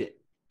going to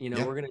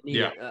need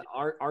it.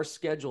 Our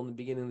schedule in the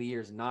beginning of the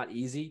year is not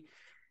easy,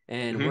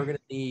 and we're going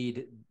to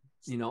need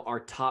our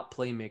top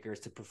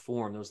playmakers to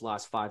perform those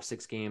last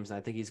 5-6 games. And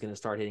I think he's going to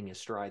start hitting his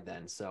stride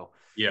then. So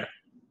yeah,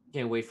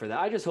 can't wait for that.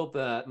 I just hope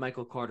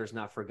Michael Carter's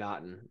not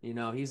forgotten.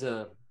 He's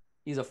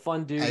a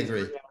fun dude. I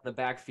agree. In the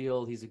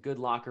backfield. He's a good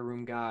locker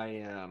room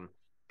guy.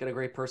 Got a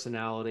great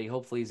personality.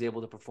 Hopefully he's able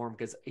to perform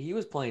because he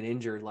was playing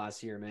injured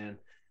last year, man.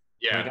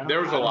 Yeah,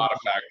 there was a lot of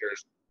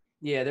factors.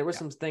 Yeah, there was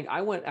some thing.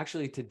 I went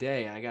actually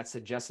today. I got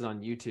suggested on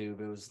YouTube.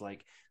 It was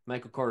like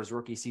Michael Carter's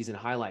rookie season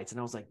highlights. And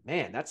I was like,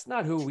 man, that's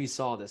not who we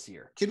saw this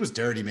year. Kid was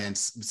dirty, man.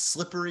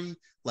 Slippery.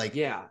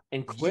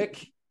 And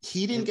quick.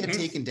 He didn't get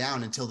taken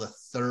down until the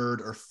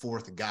third or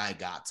fourth guy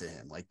got to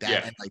him like that.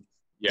 Yeah. And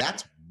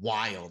that's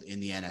wild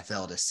in the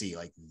NFL to see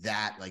like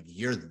that. Like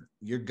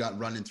your gut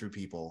running through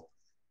people,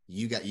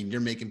 you're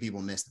making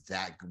people miss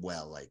that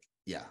well. Like,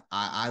 yeah,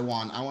 I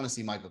want to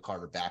see Michael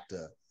Carter back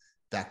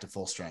to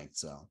full strength.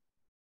 So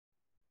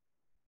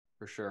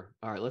for sure.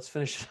 All right, let's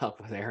finish it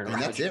up with Aaron.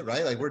 And that's it,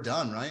 right? Like we're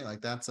done, right?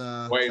 Like that's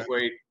wait.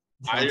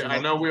 I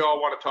know we all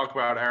want to talk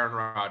about Aaron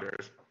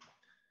Rodgers.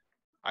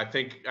 I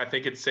think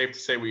it's safe to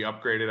say we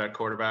upgraded at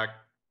quarterback.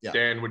 Yeah.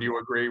 Dan, would you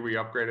agree we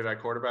upgraded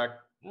at quarterback?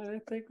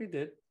 I think we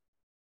did.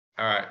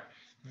 All right.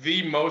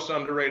 The most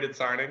underrated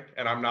signing,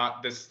 and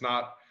this is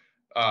not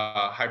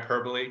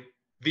hyperbole,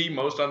 the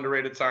most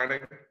underrated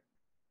signing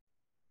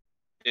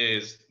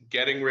is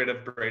getting rid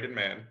of Braden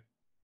Mann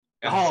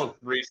and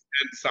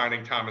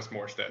signing Thomas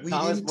Morstead. We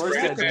didn't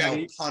talk about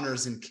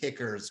punters and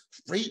kickers.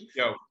 Great.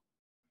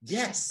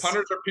 Yes.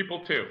 Punters are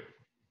people too.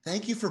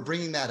 Thank you for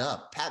bringing that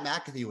up. Pat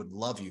McAfee would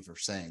love you for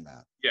saying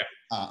that. Yeah.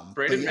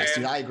 Braden Mann,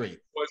 dude, I agree.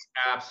 Was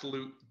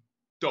absolute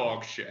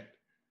dog shit.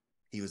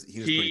 He was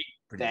pretty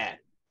bad.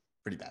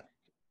 Pretty bad.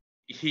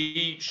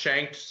 He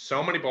shanked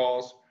so many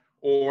balls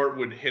or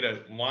would hit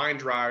a line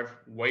drive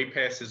way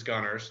past his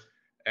gunners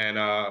and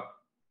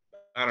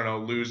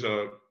lose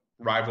a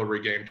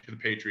rivalry game to the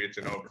Patriots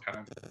in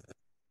overtime.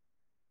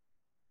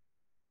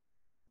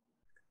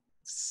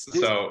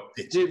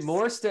 Dude,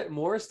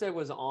 Morstead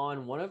was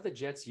on one of the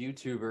Jets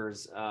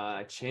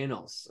YouTubers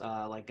channels,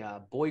 like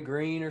Boy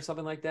Green or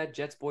something like that.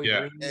 Jets Boy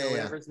Green, or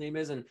whatever his name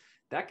is, and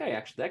that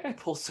guy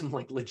pulls some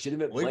like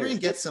legitimate. Boy Green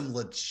gets some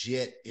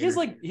legit. He has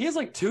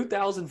like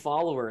 2,000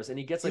 followers, and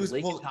he gets like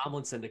Laken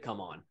Tomlinson to come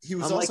on. He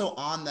was also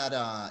on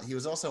that. He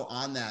was also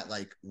on that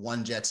like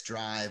One Jets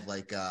Drive,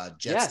 like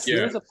Jets. Yes, he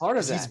was a part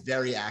of that. He's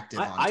very active.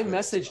 I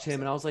messaged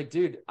him and I was like,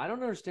 dude, I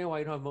don't understand why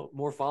you don't have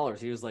more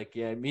followers. He was like,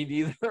 yeah, me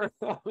neither.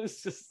 I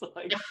was just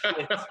like,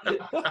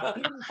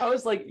 I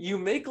was like, you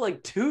make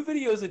like 2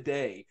 videos a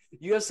day.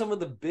 You have some of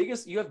the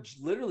biggest. You have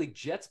literally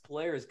Jets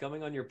players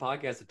coming on your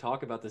podcast to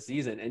talk about the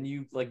season, and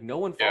you like no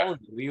one followed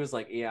you. He was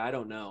like, yeah, I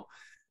don't know.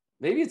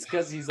 Maybe it's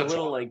because he's a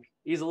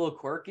little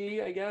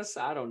quirky, I guess.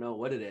 I don't know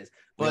what it is.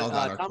 But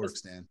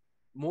Thomas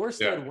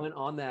Morstead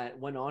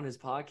went on his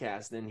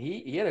podcast, and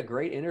he had a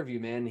great interview,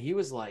 man. He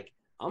was like,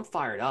 I'm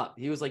fired up.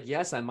 He was like,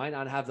 yes, I might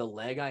not have the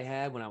leg I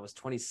had when I was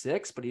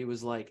 26, but he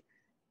was like,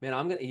 man,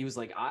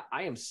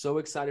 I am so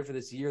excited for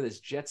this year. This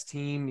Jets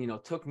team,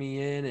 took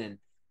me in, and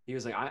he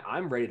was like,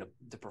 I'm ready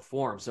to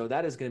perform. So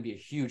that is going to be a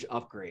huge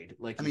upgrade.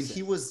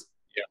 He was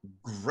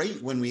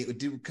great when we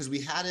do, because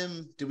we had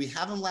him. Did we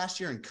have him last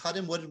year and cut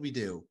him? What did we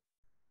do?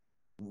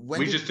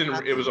 We just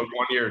didn't. It was a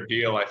 1-year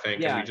deal, I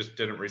think, and we just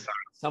didn't resign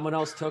him. Someone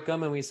else took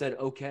him, and we said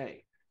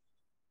okay.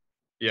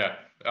 Yeah,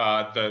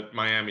 the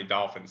Miami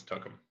Dolphins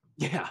took him.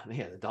 Yeah,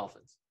 the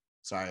Dolphins.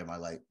 Sorry, my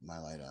light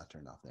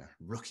turned off there.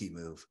 Rookie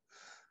move.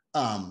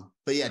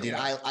 But yeah, dude,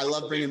 I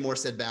love bringing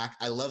Morstead back.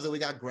 I love that we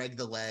got Greg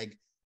the Leg.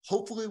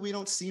 Hopefully we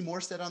don't see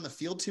Morstead on the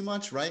field too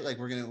much, right? Like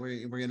we're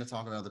gonna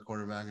talk about the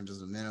quarterback in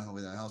just a minute.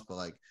 Hopefully that helps, but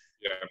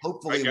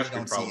hopefully we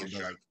don't see him.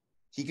 But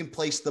he can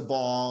place the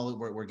ball.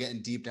 We're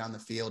getting deep down the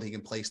field. He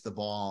can place the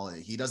ball.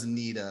 He doesn't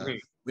need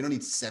we don't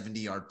need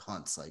 70-yard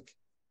punts.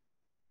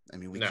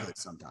 We could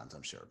sometimes,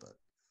 I'm sure, but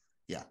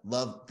yeah,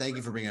 thank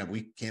you for bringing it up.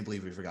 We can't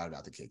believe we forgot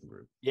about the kicking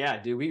group.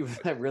 Yeah, dude, we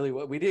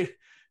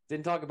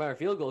didn't talk about our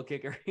field goal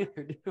kicker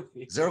either, did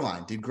we?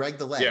 Zerline, dude, Greg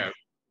the Leg. Yeah,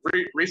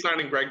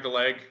 re-signing Greg the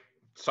Leg.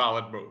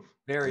 Solid move.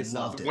 Very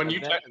solid. When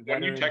you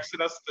texted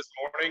us this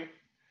morning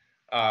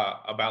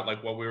about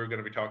what we were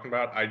going to be talking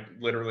about, I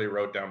literally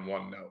wrote down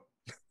one note.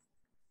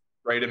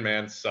 Braden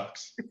Mann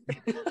sucks.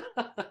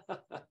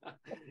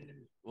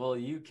 Well,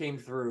 you came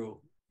through.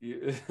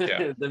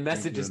 The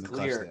message is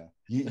clear.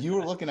 You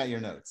were looking at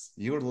your notes.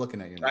 Yeah.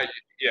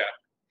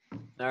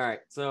 All right.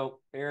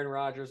 So Aaron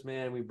Rodgers,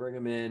 man, we bring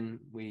him in.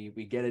 We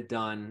get it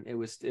done. It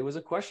was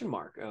a question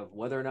mark of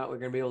whether or not we're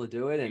going to be able to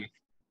do it, and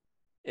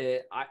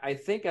I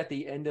think at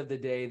the end of the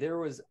day,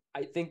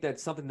 I think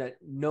that's something that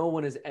no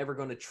one is ever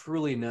going to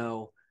truly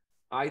know.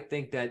 I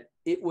think that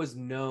it was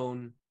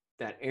known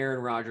that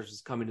Aaron Rodgers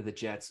was coming to the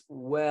Jets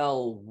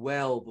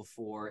well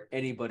before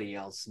anybody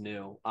else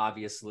knew,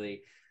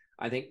 obviously.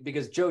 I think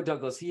because Joe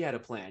Douglas, he had a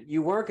plan.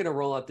 You weren't going to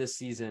roll out this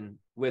season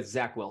with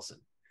Zach Wilson.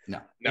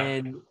 No.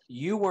 And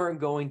you weren't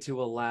going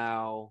to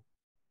allow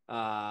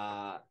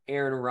Aaron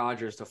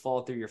Rodgers to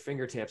fall through your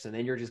fingertips. And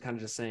then you're just kind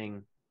of just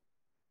saying,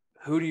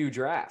 who do you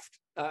draft?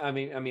 I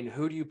mean,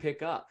 who do you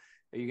pick up?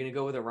 Are you going to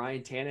go with a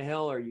Ryan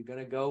Tannehill? Are you going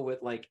to go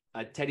with like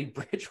a Teddy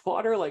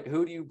Bridgewater? Like,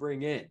 who do you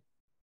bring in?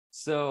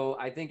 So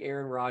I think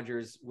Aaron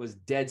Rodgers was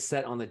dead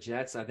set on the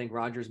Jets. I think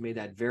Rodgers made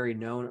that very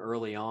known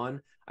early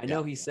on. I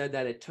know he said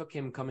that it took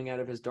him coming out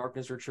of his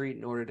darkness retreat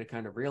in order to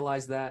kind of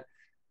realize that.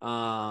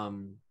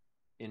 And,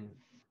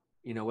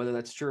 you know, whether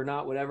that's true or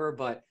not, whatever.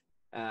 But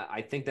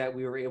I think that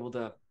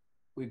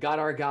we got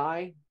our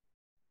guy.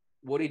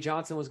 Woody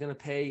Johnson was going to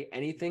pay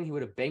anything. He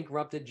would have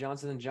bankrupted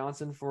Johnson &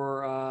 Johnson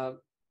for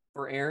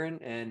Aaron,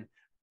 and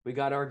we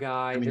got our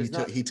guy. I mean,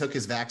 he took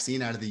his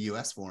vaccine out of the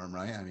U.S. for him,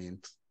 right? I mean,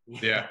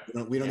 yeah,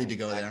 we don't need to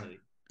go there.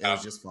 It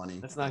was just funny.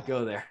 Let's not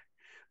go there.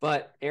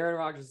 But Aaron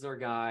Rodgers is our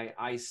guy.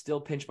 I still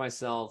pinch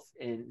myself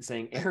in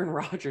saying Aaron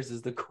Rodgers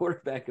is the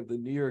quarterback of the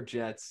New York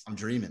Jets. I'm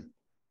dreaming.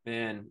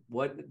 Man,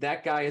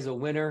 that guy is a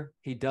winner.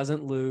 He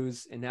doesn't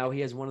lose, and now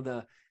he has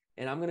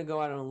and I'm going to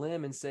go out on a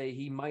limb and say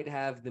he might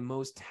have the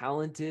most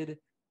talented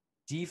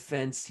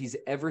defense he's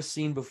ever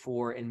seen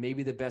before, and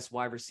maybe the best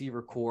wide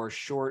receiver core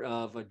short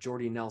of a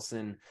Jordy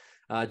Nelson,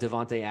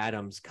 Devontae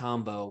Adams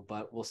combo.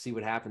 But we'll see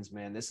what happens,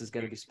 man. This is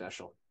going to be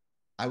special.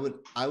 I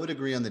would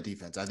agree on the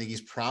defense. I think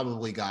he's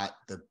probably got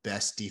the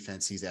best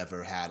defense he's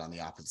ever had on the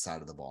opposite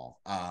side of the ball.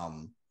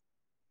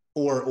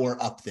 Or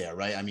up there,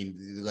 right? I mean,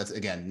 let's,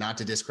 again, not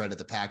to discredit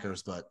the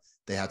Packers, but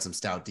they had some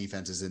stout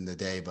defenses in the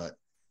day. But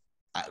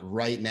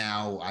right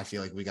now, I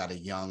feel like we got a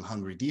young,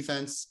 hungry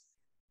defense.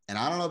 And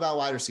I don't know about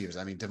wide receivers.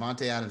 I mean,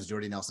 Devontae Adams,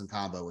 Jordy Nelson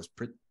combo was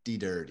pretty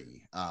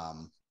dirty.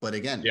 But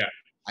again,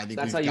 I think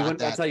that's how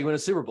you win a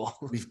Super Bowl.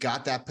 We've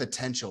got that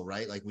potential,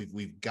 right? Like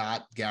we've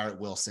got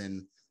Garrett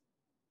Wilson.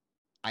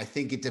 I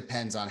think it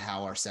depends on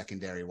how our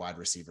secondary wide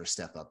receivers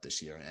step up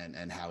this year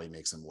and how he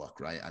makes them look,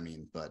 right? I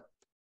mean,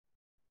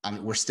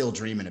 we're still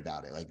dreaming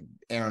about it. Like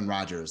Aaron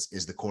Rodgers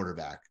is the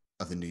quarterback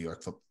of the New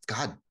York football.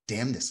 God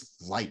damn this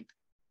light.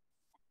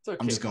 Okay.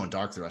 I'm just going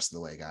dark the rest of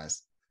the way,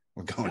 guys.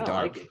 We're going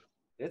dark. Like it.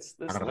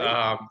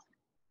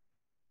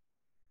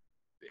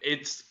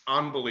 It's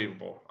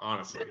unbelievable,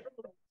 honestly.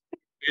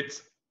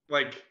 It's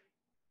like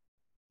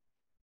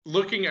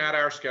looking at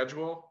our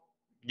schedule.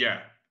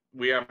 Yeah,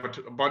 we have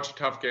a bunch of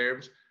tough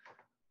games.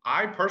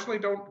 I personally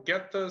don't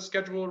get the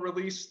schedule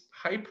release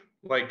hype.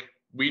 Like,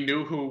 we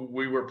knew who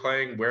we were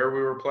playing, where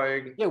we were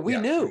playing. Yeah, we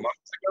knew.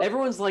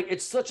 Everyone's like,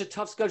 it's such a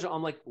tough schedule.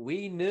 I'm like,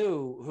 we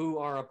knew who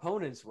our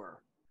opponents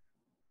were.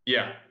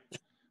 Yeah.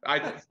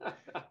 I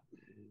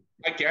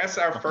guess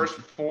our first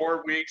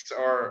 4 weeks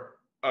are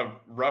a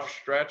rough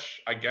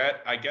stretch. I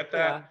get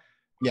that.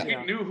 Yeah. We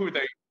knew who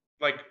they,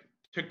 like,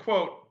 to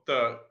quote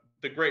the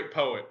great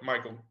poet,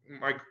 Michael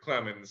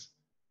Clemens,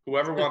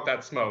 whoever wants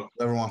that smoke.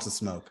 Whoever wants to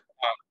smoke.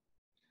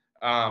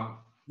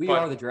 We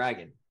are the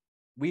dragon.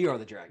 We are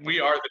the dragon. We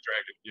are the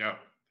dragon. Yeah.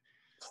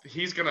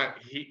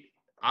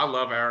 I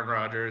love Aaron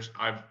Rodgers.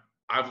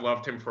 I've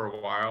loved him for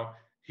a while.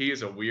 He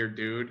is a weird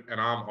dude,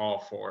 and I'm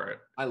all for it.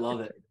 I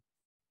love it.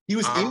 He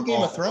was in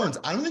Game of Thrones.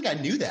 I don't think I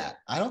knew that.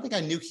 I don't think I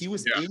knew he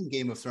was in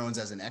Game of Thrones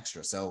as an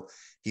extra. So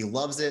he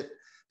loves it.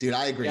 Dude,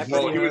 I agree. He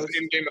was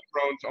in Game of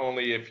Thrones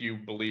only if you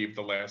believe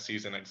the last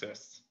season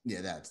exists.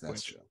 Yeah, that's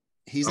true.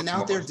 He's an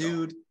out there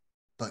dude,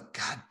 but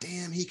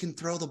goddamn, he can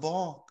throw the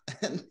ball.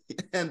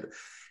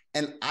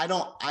 And I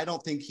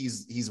don't think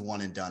he's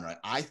one and done, right?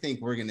 I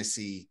think we're going to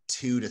see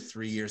 2 to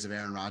 3 years of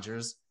Aaron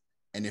Rodgers.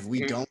 And if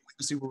we don't win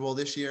the Super Bowl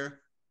this year,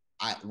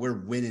 we're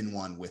winning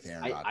one with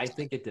Aaron Rodgers. I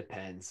think it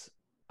depends.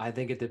 I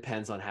think it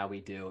depends on how we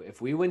do. If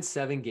we win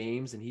 7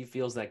 games and he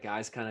feels that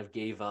guys kind of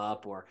gave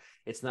up or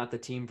it's not the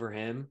team for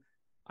him,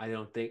 I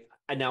think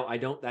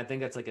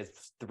that's like a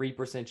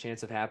 3%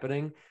 chance of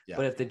happening. Yeah.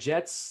 But if the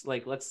Jets,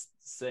 like, let's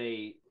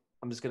say,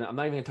 I'm not even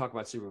going to talk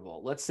about Super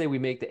Bowl. Let's say we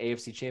make the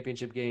AFC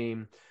Championship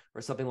game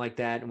or something like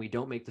that, and we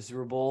don't make the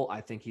Super Bowl, I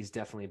think he's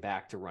definitely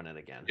back to run it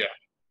again. Yeah.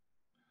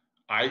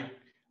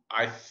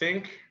 I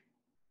think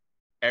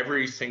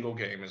every single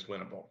game is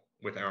winnable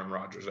with Aaron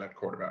Rodgers at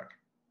quarterback.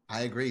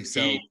 I agree.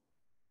 So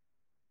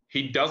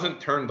he doesn't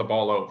turn the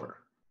ball over.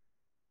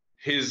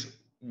 His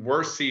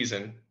worst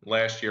season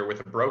last year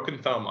with a broken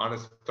thumb on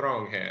his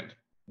throwing hand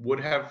would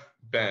have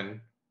been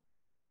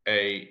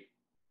a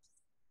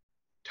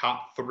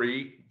top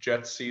 3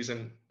 Jets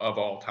season of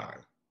all time.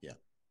 Yeah.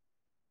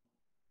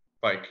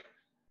 Like,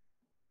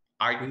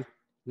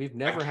 we've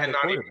never had a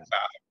quarterback.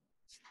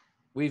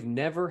 We've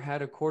never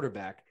had a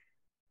quarterback,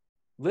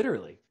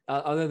 literally,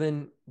 other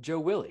than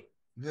Joe Willie.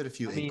 We had a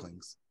few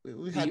inklings.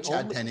 We had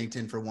Chad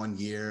Pennington for 1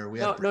 year.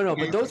 No,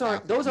 but those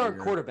aren't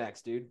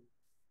quarterbacks, dude.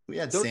 We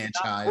had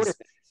Sanchez.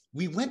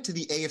 We went to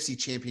the AFC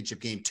Championship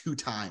game 2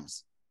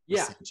 times.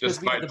 Yeah, because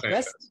we had the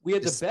best. We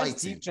had the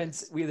best defense.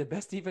 Sanchez. We had the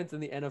best defense in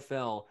the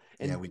NFL,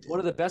 and yeah, we did. One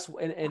of the best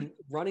and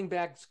running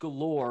backs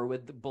galore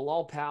with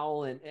Bilal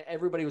Powell, and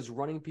everybody was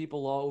running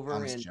people over.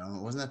 Thomas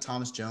Jones, wasn't that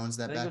Thomas Jones?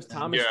 That I think back it was then?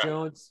 Thomas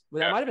Jones.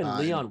 Well, that might have been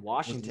Leon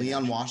Washington.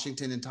 Leon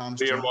Washington and Thomas.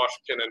 Leon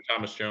Washington and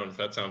Thomas Jones.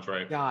 That sounds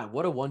right. God,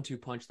 what a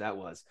 1-2 punch that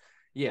was.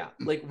 Yeah,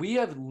 like we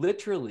have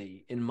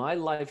literally in my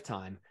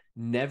lifetime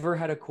never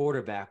had a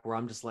quarterback where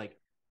I'm just like,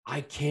 I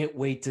can't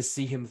wait to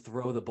see him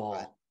throw the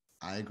ball.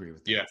 I agree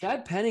with you. Yeah.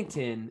 Chad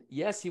Pennington,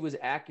 yes, he was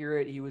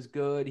accurate. He was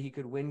good. He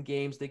could win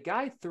games. The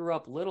guy threw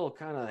up little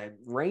kind of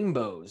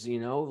rainbows,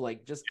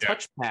 like just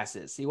touch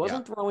passes. He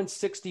wasn't throwing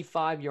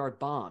 65-yard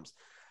bombs.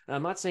 And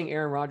I'm not saying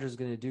Aaron Rodgers is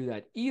going to do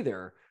that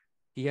either.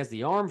 He has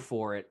the arm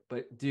for it.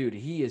 But, dude,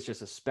 he is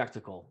just a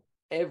spectacle.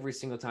 Every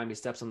single time he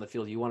steps on the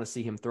field, you want to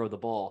see him throw the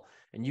ball.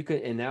 And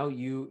now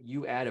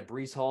you add a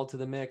Breece Hall to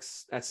the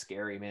mix. That's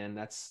scary, man.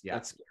 That's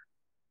scary.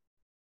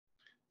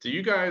 Do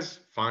you guys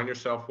find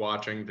yourself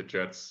watching the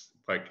Jets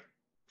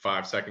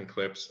 5-second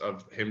clips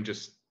of him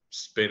just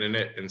spinning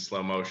it in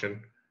slow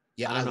motion?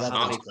 Yeah, I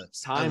love those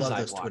clips. I love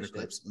those Twitter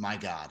clips. My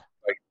God.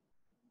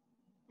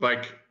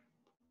 Like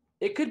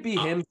it could be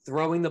him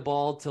throwing the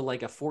ball to a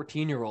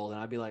 14-year-old, and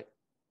I'd be like,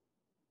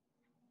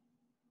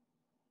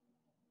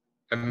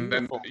 and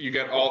beautiful. Then you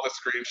get all the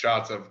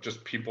screenshots of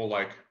just people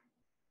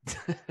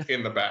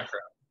in the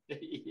background.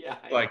 Yeah.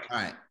 All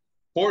right.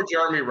 Poor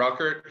Jeremy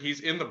Ruckert,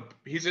 he's in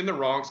the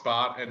wrong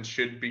spot and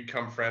should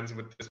become friends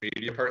with this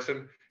media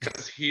person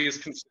because he is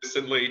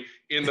consistently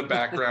in the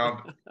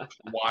background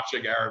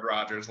watching Aaron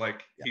Rodgers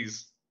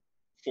he's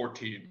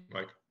 14.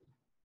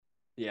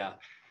 Yeah,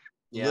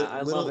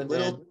 I love it.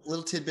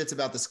 Little tidbits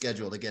about the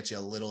schedule to get you a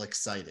little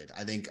excited.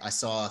 I think I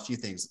saw a few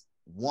things.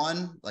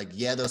 One,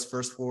 those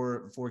first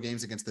four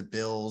games against the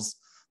Bills,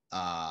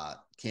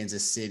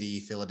 Kansas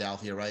City,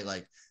 Philadelphia, right?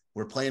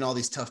 We're playing all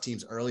these tough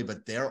teams early,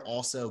 but they're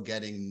also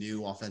getting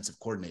new offensive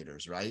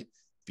coordinators, right?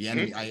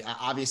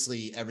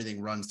 Obviously everything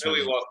runs through.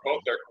 Philly lost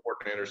both their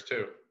coordinators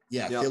too.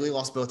 Yeah, yep. Philly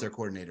lost both their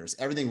coordinators.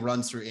 Everything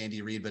runs through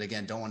Andy Reid, but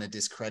again, don't want to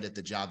discredit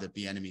the job that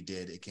Bieniemy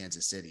did at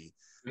Kansas City.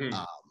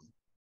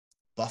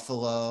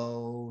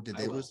 Buffalo, did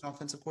they lose an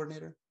offensive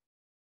coordinator?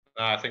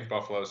 I think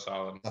Buffalo's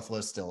solid.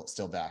 Buffalo's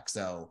still back.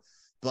 So,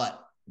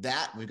 but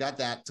we've got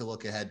that to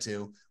look ahead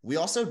to. We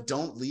also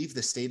don't leave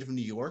the state of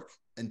New York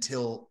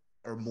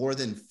or more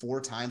than 4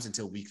 times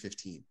until week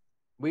 15.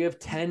 We have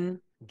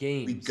 10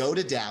 games. We go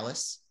to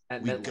Dallas.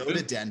 We go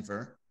to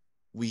Denver.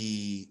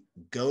 We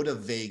go to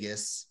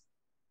Vegas.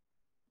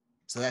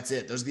 So that's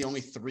it. Those are the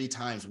only 3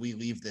 times we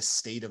leave the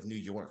state of New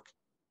York.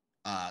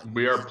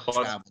 We are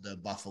travel to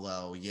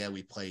Buffalo. Yeah,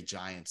 we play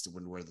Giants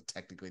when we're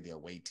technically the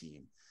away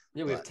team.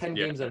 Yeah, we have 10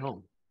 games at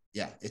home.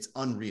 Yeah, it's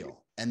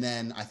unreal. And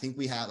then I think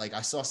we had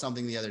I saw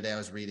something the other day I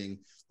was reading.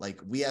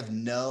 We have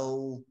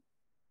no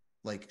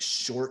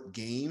short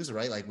games,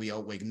 right?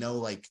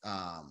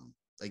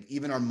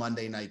 Even our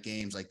Monday night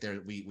games,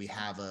 we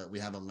have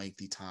a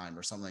lengthy time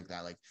or something like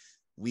that.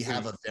 We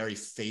have a very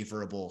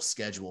favorable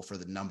schedule for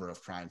the number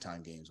of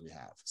primetime games we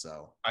have.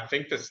 So I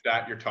think the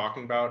stat you're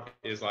talking about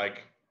is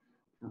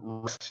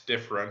rest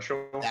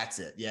differential. That's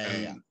it.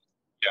 Yeah.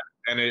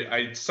 And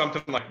it's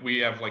something we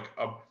have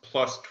a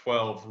plus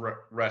 12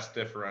 rest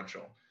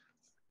differential.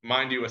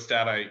 Mind you, a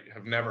stat I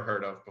have never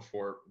heard of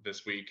before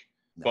this week.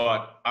 No.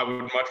 But I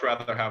would much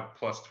rather have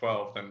plus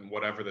 12 than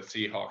whatever the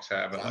Seahawks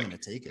have at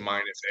minus 8.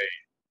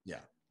 Yeah.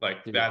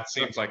 That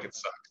seems like it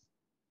sucks.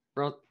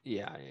 Bro,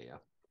 yeah.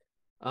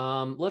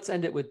 Let's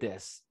end it with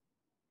this.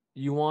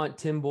 You want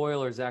Tim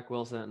Boyle or Zach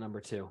Wilson at number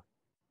 2?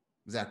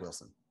 Zach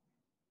Wilson.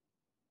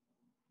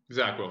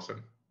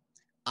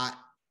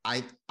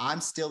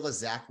 I'm still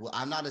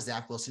I'm not a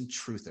Zach Wilson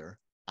truther.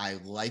 I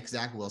like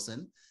Zach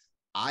Wilson.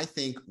 I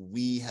think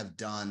we have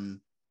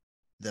done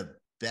the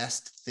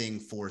best thing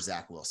for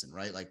Zach Wilson,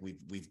 right?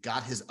 We've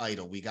got his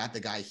idol. We got the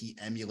guy he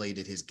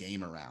emulated his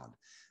game around.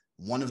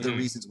 One of the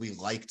reasons we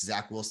liked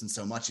Zach Wilson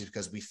so much is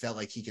because we felt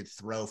like he could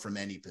throw from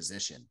any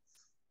position.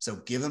 So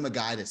give him a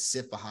guy to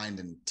sit behind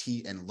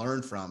and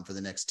learn from for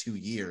the next 2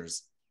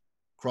 years.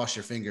 Cross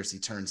your fingers he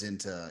turns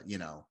into,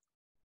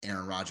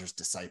 Aaron Rodgers'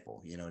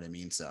 disciple. You know what I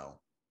mean? So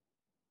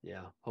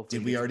yeah. Hopefully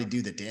did we already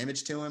do the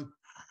damage to him?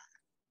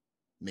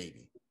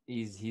 Maybe.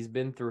 He's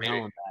been through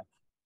hell and back.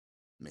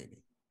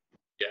 Maybe.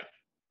 Yeah.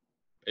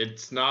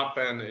 It's not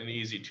been an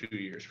easy 2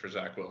 years for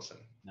Zach Wilson.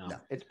 No.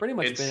 It's pretty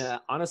much been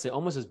honestly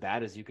almost as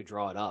bad as you could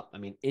draw it up. I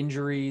mean,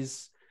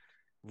 injuries,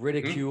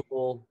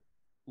 ridicule,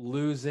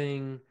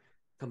 losing,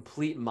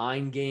 complete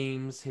mind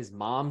games. His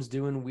mom's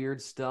doing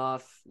weird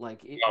stuff.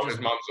 His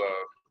mom's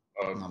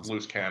a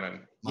loose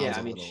cannon. Yeah,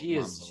 I mean,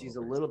 she's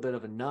a little bit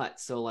of a nut.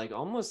 So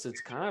almost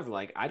it's kind of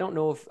I don't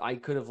know if I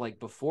could have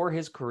before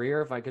his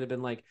career, if I could have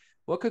been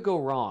what could go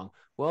wrong?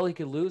 Well, he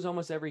could lose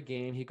almost every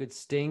game. He could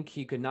stink.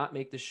 He could not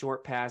make the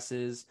short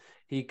passes.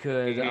 He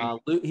could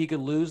he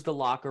could lose the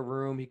locker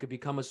room. He could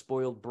become a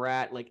spoiled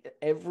brat.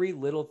 Every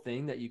little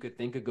thing that you could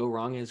think could go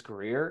wrong in his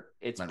career,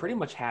 it's pretty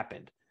much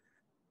happened.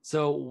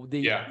 So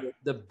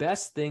the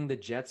best thing the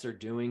Jets are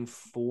doing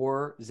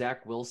for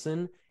Zach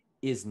Wilson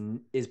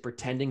is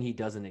pretending he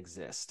doesn't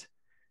exist.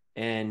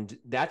 And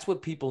that's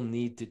what people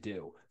need to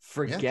do.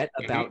 Forget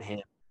about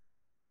him.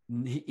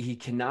 He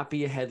cannot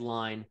be a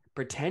headline.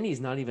 Pretend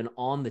he's not even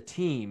on the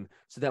team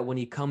so that when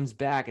he comes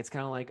back, it's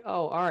kind of like,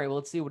 oh, all right, well,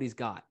 let's see what he's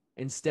got.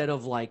 Instead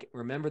of like,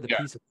 remember the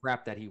piece of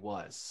crap that he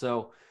was.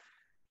 So,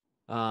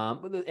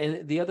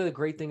 and the other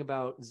great thing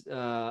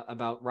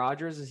about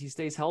Rodgers is he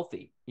stays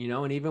healthy,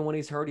 and even when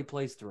he's hurt, he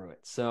plays through it.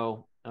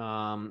 So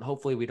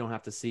hopefully we don't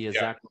have to see a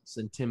Zach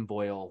Wilson, Tim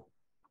Boyle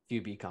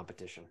QB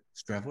competition.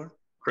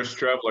 Chris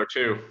Streveler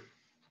too.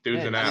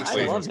 Dude's an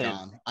athlete. I love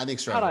him. I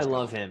think God, I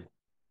love him.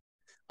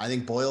 I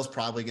think Boyle's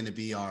probably going to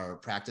be our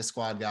practice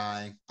squad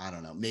guy. I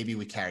don't know. Maybe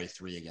we carry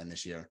 3 again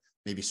this year.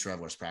 Maybe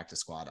Streveler's practice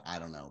squad. I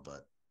don't know,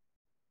 but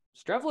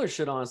Streveler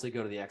should honestly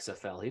go to the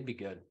XFL. He'd be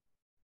good.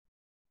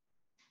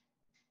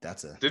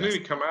 Didn't he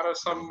come out of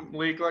some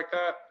league like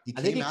that?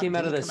 I think he came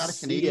out of the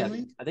Canadian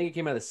league. I think he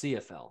came out of the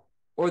CFL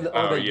or the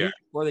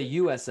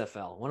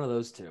USFL. One of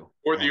those two.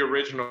 Or the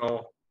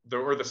original,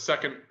 or the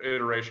second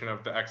iteration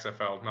of the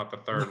XFL, not the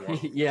third one.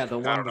 Yeah, the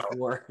one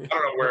before. I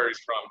don't know where he's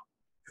from.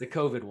 The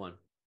COVID one.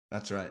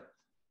 That's right.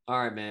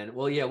 All right, man.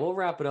 Well, yeah, we'll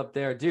wrap it up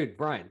there. Dude,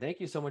 Brian,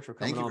 thank you so much for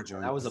coming on.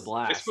 That was a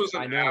blast. This was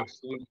an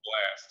absolute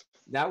blast.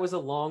 That was a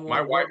long one.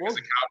 My wife is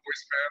a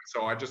Cowboys fan,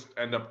 so I just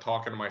end up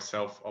talking to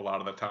myself a lot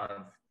of the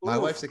time. My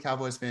wife's a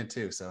Cowboys fan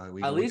too, so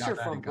at least you're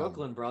from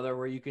Brooklyn, brother,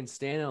 where you can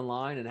stand in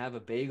line and have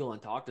a bagel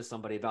and talk to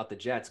somebody about the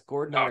Jets.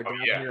 Gordon and I are down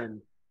here,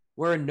 and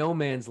we're in no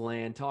man's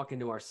land talking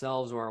to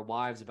ourselves or our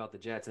wives about the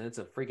Jets, and it's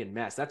a freaking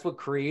mess. That's what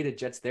created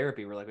Jets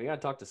therapy. We're like, we got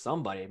to talk to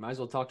somebody. Might as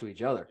well talk to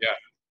each other. Yeah,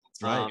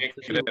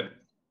 that's right.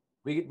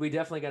 We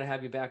definitely got to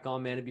have you back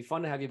on, man. It'd be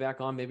fun to have you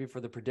back on, maybe for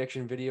the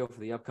prediction video for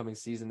the upcoming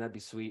season. That'd be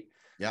sweet.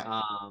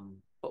 Yeah.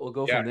 But we'll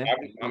go from there.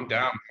 I'm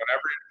down.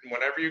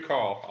 Whenever you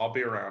call, I'll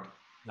be around.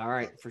 All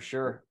right, for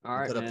sure. All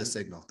right, put up the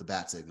signal, the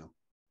bat signal.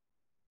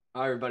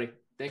 All right, everybody.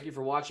 Thank you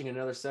for watching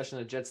another session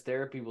of Jets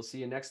Therapy. We'll see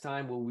you next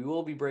time. We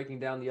will be breaking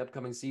down the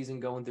upcoming season,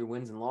 going through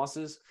wins and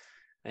losses,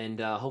 and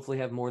hopefully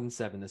have more than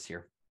 7 this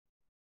year.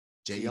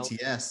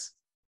 JETS.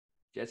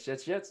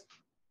 Jets.